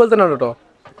 സ്നിക്കേഴ്സ് പോലെ തന്നെ ഉണ്ട് കേട്ടോ.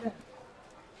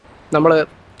 നമ്മൾ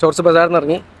ചോർസ് ബസാറിൽ നിന്ന്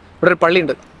ഇറങ്ങി ഇവിടെ ഒരു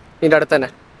പള്ളിയുണ്ട്, ഇതിൻ്റെ അടുത്ത് തന്നെ.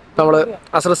 നമ്മൾ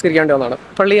അസ്രസ്കരിക്കേണ്ടി വന്നതാണ്.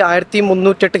 പള്ളി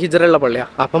 1308 ഹിജറുള്ള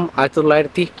പള്ളിയാണ്. അപ്പം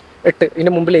 1908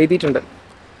 ഇതിൻ്റെ മുമ്പിൽ എഴുതിയിട്ടുണ്ട്.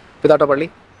 ഇതാട്ടോ പള്ളി.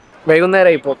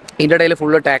 വൈകുന്നേരം ഇപ്പോൾ ഇതിൻ്റെ ഇടയിൽ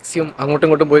ഫുള്ള് ടാക്സിയും അങ്ങോട്ടും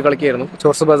ഇങ്ങോട്ടും പോയി കളിക്കുകയായിരുന്നു.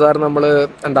 ചോർസ് ബസാർ നമ്മൾ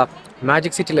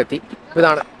മാജിക് സിറ്റിയിലെത്തി.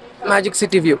 ഇതാണ് മാജിക്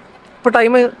സിറ്റി വ്യൂ. ഇപ്പോൾ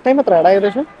ടൈം എത്രയാണ്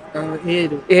ഏകദേശം?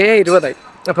 7:20.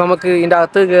 അപ്പോൾ നമുക്ക് ഇതിൻ്റെ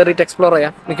അകത്ത് കയറിയിട്ട് എക്സ്പ്ലോർ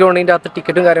ചെയ്യാം. എനിക്ക് തോന്നുന്നു ഇതിൻ്റെ അകത്ത്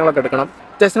ടിക്കറ്റും കാര്യങ്ങളൊക്കെ എടുക്കണം.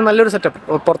 അത്യാവശ്യം നല്ലൊരു സെറ്റപ്പ്,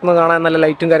 പുറത്തുനിന്ന് കാണാൻ നല്ല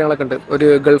ലൈറ്റും കാര്യങ്ങളൊക്കെ ഉണ്ട്. ഒരു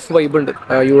ഗൾഫ് വൈബ് ഉണ്ട്,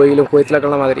 UAE-ലും കുവൈത്തിലൊക്കെ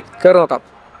ഉള്ള മാതിരി. കയറി നോക്കാം.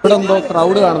 ഇവിടെ എന്തോ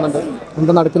ക്രൗഡ് കാണുന്നുണ്ട്,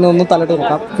 എന്താ നടക്കുന്നതൊന്നും തലയിട്ട്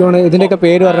നോക്കാം. ഇതിൻ്റെയൊക്കെ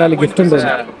പേര് പറഞ്ഞാൽ ഗിഫ്റ്റ് ഉണ്ട്.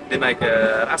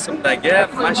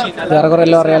 വേറെ കുറെ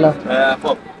എല്ലാം അറിയാലോ.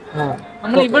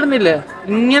 നമ്മൾ ഇവിടുന്നില്ലേ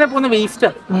ഇങ്ങനെ പോകുന്ന വേസ്റ്റാ,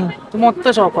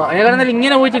 മൊത്തം ഷോപ്പാ. ഏതായിരുന്നാലും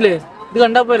ഇങ്ങനെ പോയിട്ടില്ലേ, ഇത്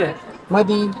കണ്ടാ പോരെ.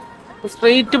 മതി,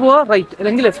 സ്ട്രെയിറ്റ് പോവാ, റൈറ്റ്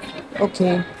അല്ലെങ്കിൽ ലെഫ്റ്റ്. ഓക്കെ.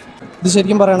 ഇത്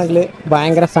ശരിക്കും പറയുകയാണെങ്കിൽ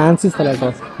ഭയങ്കര ഫാൻസി സ്ഥലം കേട്ടോ.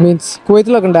 മീൻസ്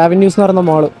കുവൈത്തിലൊക്കെ ഉണ്ട് അവന്യൂസ് എന്ന് പറയുന്ന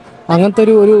മോള്, അങ്ങനത്തെ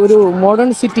ഒരു മോഡേൺ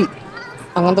സിറ്റി.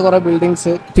 അങ്ങനത്തെ കുറേ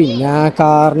ബിൽഡിങ്സ്, പിന്നെ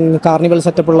കാർണിവൽ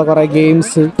സെറ്റപ്പുള്ള കുറേ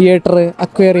ഗെയിംസ്, തിയേറ്റർ,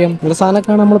 അക്വേറിയം, ഇങ്ങനെ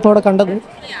സാധനമൊക്കെയാണ് നമ്മളിപ്പോൾ ഇവിടെ കണ്ടത്.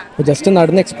 ജസ്റ്റ്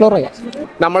നടന്ന് എക്സ്പ്ലോർ ചെയ്യാം.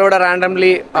 നമ്മളിവിടെ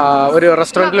റാൻഡംലി ഒരു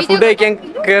റെസ്റ്റോറൻറ്റിൽ ഫുഡ് കഴിക്കാൻ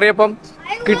കയറിയപ്പം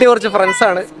കിട്ടിയ കുറച്ച്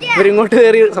ഫ്രണ്ട്സാണ്. ഇവരിങ്ങോട്ട്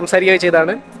കയറി സംസാരിക്കുകയും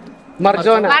ചെയ്താണ്.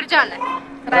 മർജോന,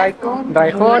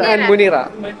 റൈഹോൺ and Muneera.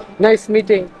 Nice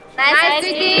meeting.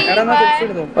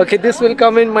 Okay, this will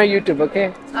come in my YouTube, okay?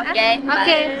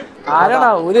 ആരാടാ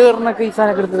ഒരു പേരിനൊക്കെ ഈ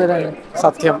സാധനം എടുത്ത് തരാൻ?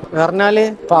 സത്യം പറഞ്ഞാല്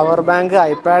പവർ ബാങ്ക്,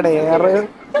 ഐപാഡ് എയർ,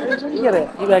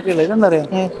 ഈ ബാക്കിയുള്ള ഇതെന്താ പറയാ,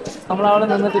 നമ്മളവിടെ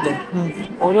നിന്നിട്ടില്ലേ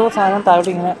ഓരോ സാധനം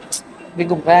താഴോട്ട് ഇങ്ങനെ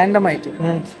വിൽക്കും റാൻഡമായിട്ട്.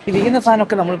 ഈ വിൽക്കുന്ന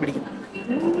സാധനമൊക്കെ നമ്മൾ പിടിക്കും.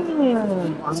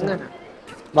 അങ്ങനെ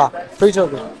വാ ചോദിച്ചു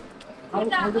നോക്ക്.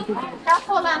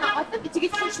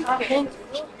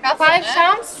 5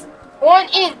 shams, 1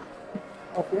 in.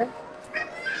 Okay.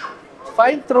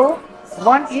 5 throw,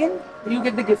 1 in, you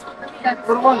get the gift.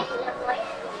 For 1.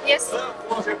 Yes.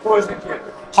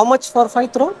 How much for 5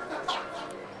 throw?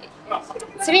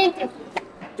 20.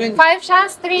 5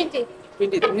 shams, 20.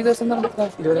 20,000 എത്ര?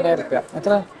 20,000 രൂപ.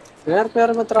 എത്ര? 20,000 രൂപ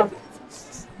പറയുമ്പോൾ എത്ര?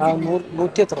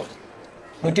 100 എത്ര?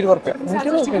 120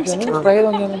 രൂപ. ട്രൈ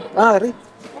തോന്നിയാണ്. അറി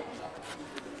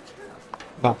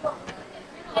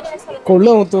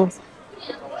കൊള്ളു മുത്തു.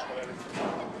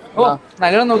 ഓ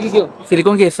നല്ലോണം നോക്കിക്കോ,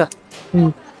 സിലിക്കോൺ കേസാ.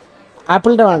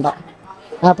 ആപ്പിളിന്റെ വേണ്ട,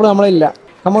 ആപ്പിൾ നമ്മളില്ല.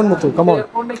 കമോൺ മുത്തു, come on.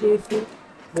 Case,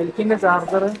 ബെൽറ്റിന്റെ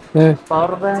charger,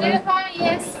 power bank.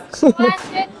 Yes.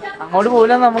 അങ്ങോട്ട്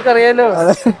പോകില്ല നമുക്കറിയാലോ.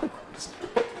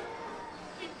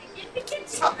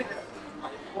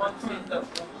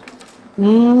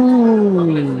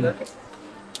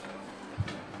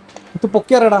 ഇത്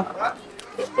പൊക്കിയറടാ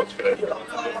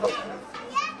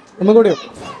ഒന്നും കൂടിയോ?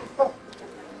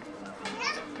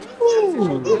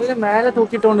 മേലെ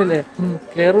തൂക്കിട്ടോണ്ടില്ലേ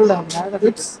കേറൂല.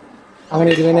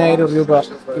 അങ്ങനെ 20,000 രൂപ,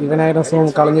 20,000 സോം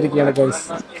കളഞ്ഞിരിക്കുകയാണ് ഗൈസ്.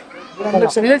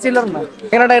 ചില്ലറുണ്ടോ?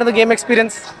 എങ്ങനെയുണ്ടായിരുന്നു ഗെയിം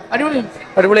എക്സ്പീരിയൻസ്?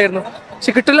 അടിപൊളിയായിരുന്നു.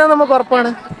 പക്ഷെ കിട്ടില്ല നമുക്ക് ഉറപ്പാണ്,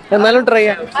 എന്നാലും ട്രൈ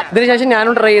ചെയ്യാം. ഇതിനുശേഷം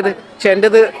ഞാനും ട്രൈ ചെയ്ത്, പക്ഷെ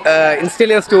എൻ്റെത് ഇൻസ്റ്റയിൽ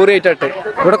ഞാൻ സ്റ്റോറി ആയിട്ടിട്ട്.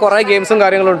 ഇവിടെ കുറേ ഗെയിംസും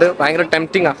കാര്യങ്ങളും ഉണ്ട്, ഭയങ്കര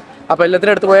ടെംപ്റ്റിംഗാണ്. അപ്പോൾ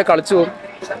എല്ലാത്തിനും അടുത്ത് പോയാൽ കളിച്ചു പോകും.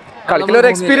 കളിക്കുന്ന ഒരു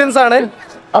എക്സ്പീരിയൻസ് ആണ്,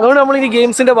 അതുകൊണ്ട് നമ്മൾ ഇനി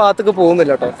ഗെയിംസിന്റെ ഭാഗത്തേക്ക്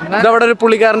പോകുന്നില്ല കേട്ടോ. ഇതവിടെ ഒരു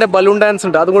പുള്ളിക്കാരന്റെ ബലൂൺ ഡാൻസ്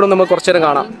ഉണ്ട്, അതും കൂടെ നമുക്ക് കുറച്ചു നേരം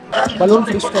കാണാം. ബലൂൺ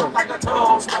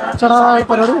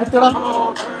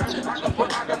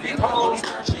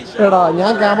എടാ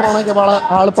ഞാൻ ക്യാമറ ഓണാക്കിയപ്പോൾ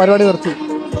ആള് പരിപാടി നിർത്തി.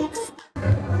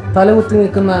 തലകുത്തി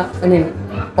നിൽക്കുന്ന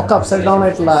ഒക്കെ അപ്സൈഡ് ഡൗൺ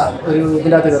ആയിട്ടുള്ള ഒരു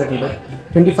ഇതിൻ്റെ അകത്ത് കയറിയിട്ടുണ്ട്.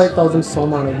 25,000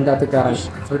 സോമാണ് ഇതിൻ്റെ അകത്ത് കയറാൻ.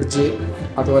 ഫ്രിഡ്ജ്,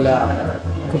 അതുപോലെ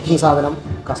കുക്കിംഗ് സാധനം,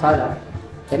 കസാല,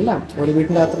 എല്ലാം ഒരു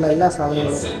വീട്ടിൻ്റെ അകത്തുള്ള എല്ലാ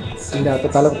സാധനങ്ങളും ഇതിൻ്റെ അകത്ത്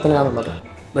തലകുത്തനെയാണുള്ളത്.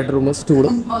 ബെഡ്റൂം, സ്റ്റൂള്,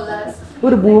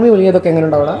 ഒരു ഭൂമി ഒളിയതൊക്കെ എങ്ങനെ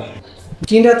ഉണ്ടാവും അവിടെ.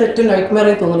 ഇതിൻ്റെ അകത്ത് ഏറ്റവും നൈറ്റ്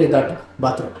മെയറായി തോന്നുന്നത് ഇതാട്ടോ,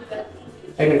 ബാത്റൂം,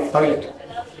 ടോയ്ലറ്റ്,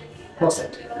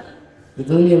 ക്ലോസറ്റ്.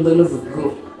 ഇത് എന്തെങ്കിലും ബുക്കോ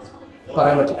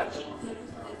പറയാൻ പറ്റില്ല.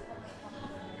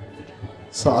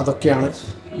 സോ അതൊക്കെയാണ്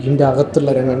ഇതിൻ്റെ അകത്തുള്ള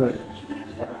രംഗങ്ങൾ.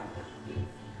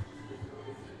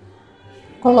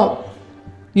 കൊള്ളാം.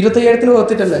 25,000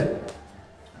 കൊടുത്തിട്ടല്ലേ?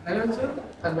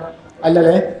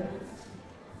 അല്ലല്ലേ,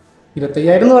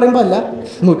 25,000 എന്ന് പറയുമ്പോൾ അല്ല,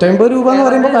 150 രൂപ എന്ന്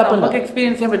പറയുമ്പോൾ കുഴപ്പമില്ല.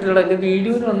 എക്സ്പീരിയൻസ് ചെയ്യാൻ പറ്റില്ല. എൻ്റെ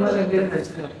വീഡിയോയിൽ വന്നാൽ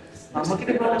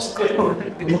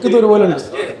നമുക്കിത് ഒരുപോലെ ഉണ്ട്.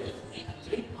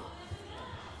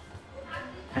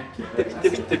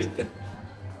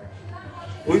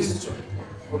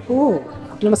 ഓ,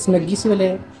 കുട്ടികളുടെ സ്നഗ്ഗീസ് പോലെ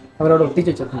അവരവിടെ ഒട്ടിച്ച്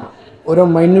വെച്ചിട്ടുണ്ട്. ഓരോ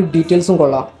മൈന്യൂട്ട് ഡീറ്റെയിൽസും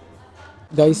കൊള്ളാം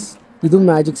ഗൈസ്. ഇതും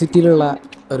മാജിക് സിറ്റിയിലുള്ള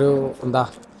ഒരു എന്താ,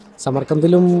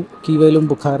 സമർക്കന്ദിലും കീവയിലും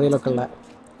ബുഖാറയിലൊക്കെ ഉള്ള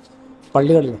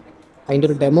പള്ളികളിൽ അതിൻ്റെ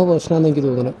ഒരു ഡെമോ വേർഷനാണെന്ന് എനിക്ക്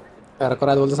തോന്നുന്നു.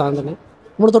 ഏറെക്കുറെ അതുപോലത്തെ സാധനം തന്നെ.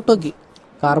 നമ്മൾ തൊട്ട് നോക്കി,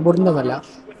 കാർബോർഡിൻ്റെ അല്ല,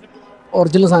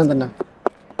 ഒറിജിനൽ സാധനം തന്നെ.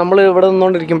 നമ്മൾ ഇവിടെ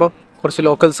നിന്നുകൊണ്ടിരിക്കുമ്പോൾ കുറച്ച്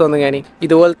ലോക്കൽസ് വന്ന് ഞാൻ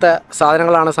ഇതുപോലത്തെ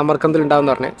സാധനങ്ങളാണ് സമർക്കന്ദിൽ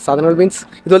ഉണ്ടാകുമെന്ന് പറഞ്ഞത്. സാധനങ്ങൾ മീൻസ്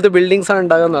ഇതുപോലത്തെ ബിൽഡിങ്സാണ്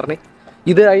ഉണ്ടാകുമെന്ന് പറഞ്ഞത്.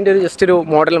 ഇത് അതിൻ്റെ ഒരു ജസ്റ്റ് ഒരു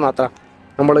മോഡൽ മാത്രമാണ്,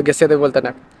 നമ്മൾ ഗസ് ചെയ്തതുപോലെ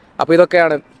തന്നെ. അപ്പോൾ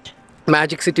ഇതൊക്കെയാണ്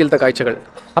മാജിക് സിറ്റിയിലത്തെ കാഴ്ചകൾ.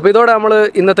 അപ്പോൾ ഇതോടെ നമ്മൾ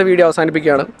ഇന്നത്തെ വീഡിയോ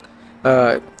അവസാനിപ്പിക്കുകയാണ്.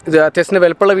 ഇത് അത്യാവശ്യം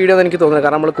വലുപ്പമുള്ള വീഡിയോ എന്ന് എനിക്ക് തോന്നുന്നത്.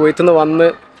 കാരണം നമ്മൾ കുവൈത്തിൽ നിന്ന് വന്ന്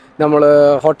നമ്മൾ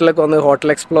ഹോട്ടലിലേക്ക് വന്ന് ഹോട്ടൽ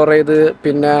എക്സ്പ്ലോർ ചെയ്ത്,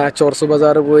 പിന്നെ ചോർസു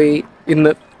ബസാർ പോയി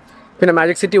ഇന്ന്, പിന്നെ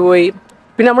മാജിക് സിറ്റി പോയി,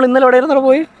 പിന്നെ നമ്മൾ ഇന്നലെ എവിടെയായിരുന്നു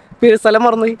പോയി, പേര് സ്ഥലം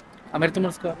മറന്നുപോയി.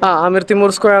 അമീർ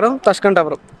തിമൂർ സ്ക്വയറും തഷ്കണ്ട്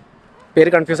ടവറും, പേര്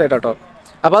കൺഫ്യൂസ് ആയിട്ടോ.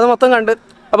 അപ്പോൾ അത് മൊത്തം കണ്ട്,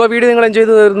 അപ്പോൾ വീഡിയോ നിങ്ങൾ എൻജോയ്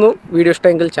ചെയ്ത് തരുന്നു. വീഡിയോ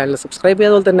ഇഷ്ടമെങ്കിൽ ചാനൽ സബ്സ്ക്രൈബ്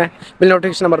ചെയ്യുക, അതുപോലെ തന്നെ ബിൽ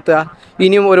നോട്ടിഫിക്കേഷൻ അമർത്തുക.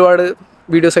 ഇനിയും ഒരുപാട്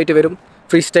വീഡിയോസ് ആയിട്ട് വരും.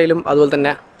 ഫ്രീ സ്റ്റൈലും അതുപോലെ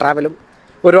തന്നെ ട്രാവലും.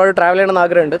 ഒരുപാട് ട്രാവൽ ചെയ്യണമെന്ന്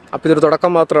ആഗ്രഹമുണ്ട്. അപ്പോൾ ഇതൊരു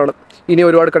തുടക്കം മാത്രമാണ്. ഇനി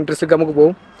ഒരുപാട് കൺട്രീസിലേക്ക് നമുക്ക്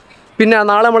പോകും. പിന്നെ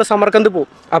നാളെ നമ്മൾ സമർക്കന്ത് പോകും.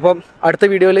 അപ്പം അടുത്ത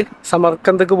വീഡിയോയിൽ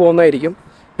സമർക്കന്ദിക്ക് പോകുന്നതായിരിക്കും.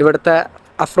 ഇവിടുത്തെ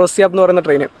അഫ്രോസിയാബ് എന്ന് പറയുന്ന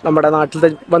ട്രെയിൻ, നമ്മുടെ നാട്ടിലത്തെ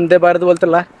വന്ദേ ഭാരത്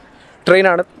പോലത്തുള്ള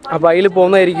ട്രെയിനാണ്. അപ്പോൾ അതിൽ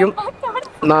പോകുന്നതായിരിക്കും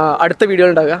അടുത്ത വീഡിയോ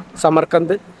ഉണ്ടാകുക.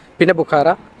 സമർക്കന്ത്, പിന്നെ ബുഖാറ,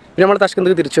 പിന്നെ നമ്മൾ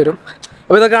തഷ്കന്ദിക്ക് തിരിച്ചു വരും.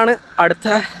 അപ്പോൾ ഇതൊക്കെയാണ് അടുത്ത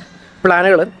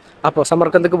പ്ലാനുകൾ. അപ്പോൾ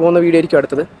സമർക്കന്ദിക്ക് പോകുന്ന വീഡിയോ ആയിരിക്കും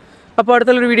അടുത്തത്. അപ്പോൾ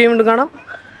അടുത്തുള്ളൊരു വീഡിയോ കൊണ്ട് കാണാം.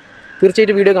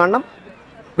 തീർച്ചയായിട്ടും വീഡിയോ കാണണം.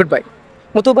 Good bye.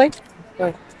 Muthu by.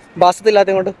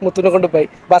 ബാസത്തില്ലാത്തത് കൊണ്ട് മുത്തുവിനെ കൊണ്ട് പോയി.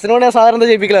 ബാസിനോട് ഞാൻ സാധാരണ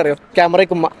ചെയ്യിപ്പിക്കില്ല, അറിയോ?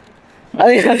 ക്യാമറയ്ക്കുമ്മ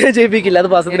അത് ഞാൻ ചെയ്യിപ്പിക്കില്ല, അത്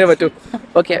ബാസത്തിനേ പറ്റൂ.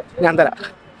 ഓക്കെ, ഞാൻ തരാം,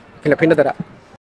 പിന്നെ തരാം.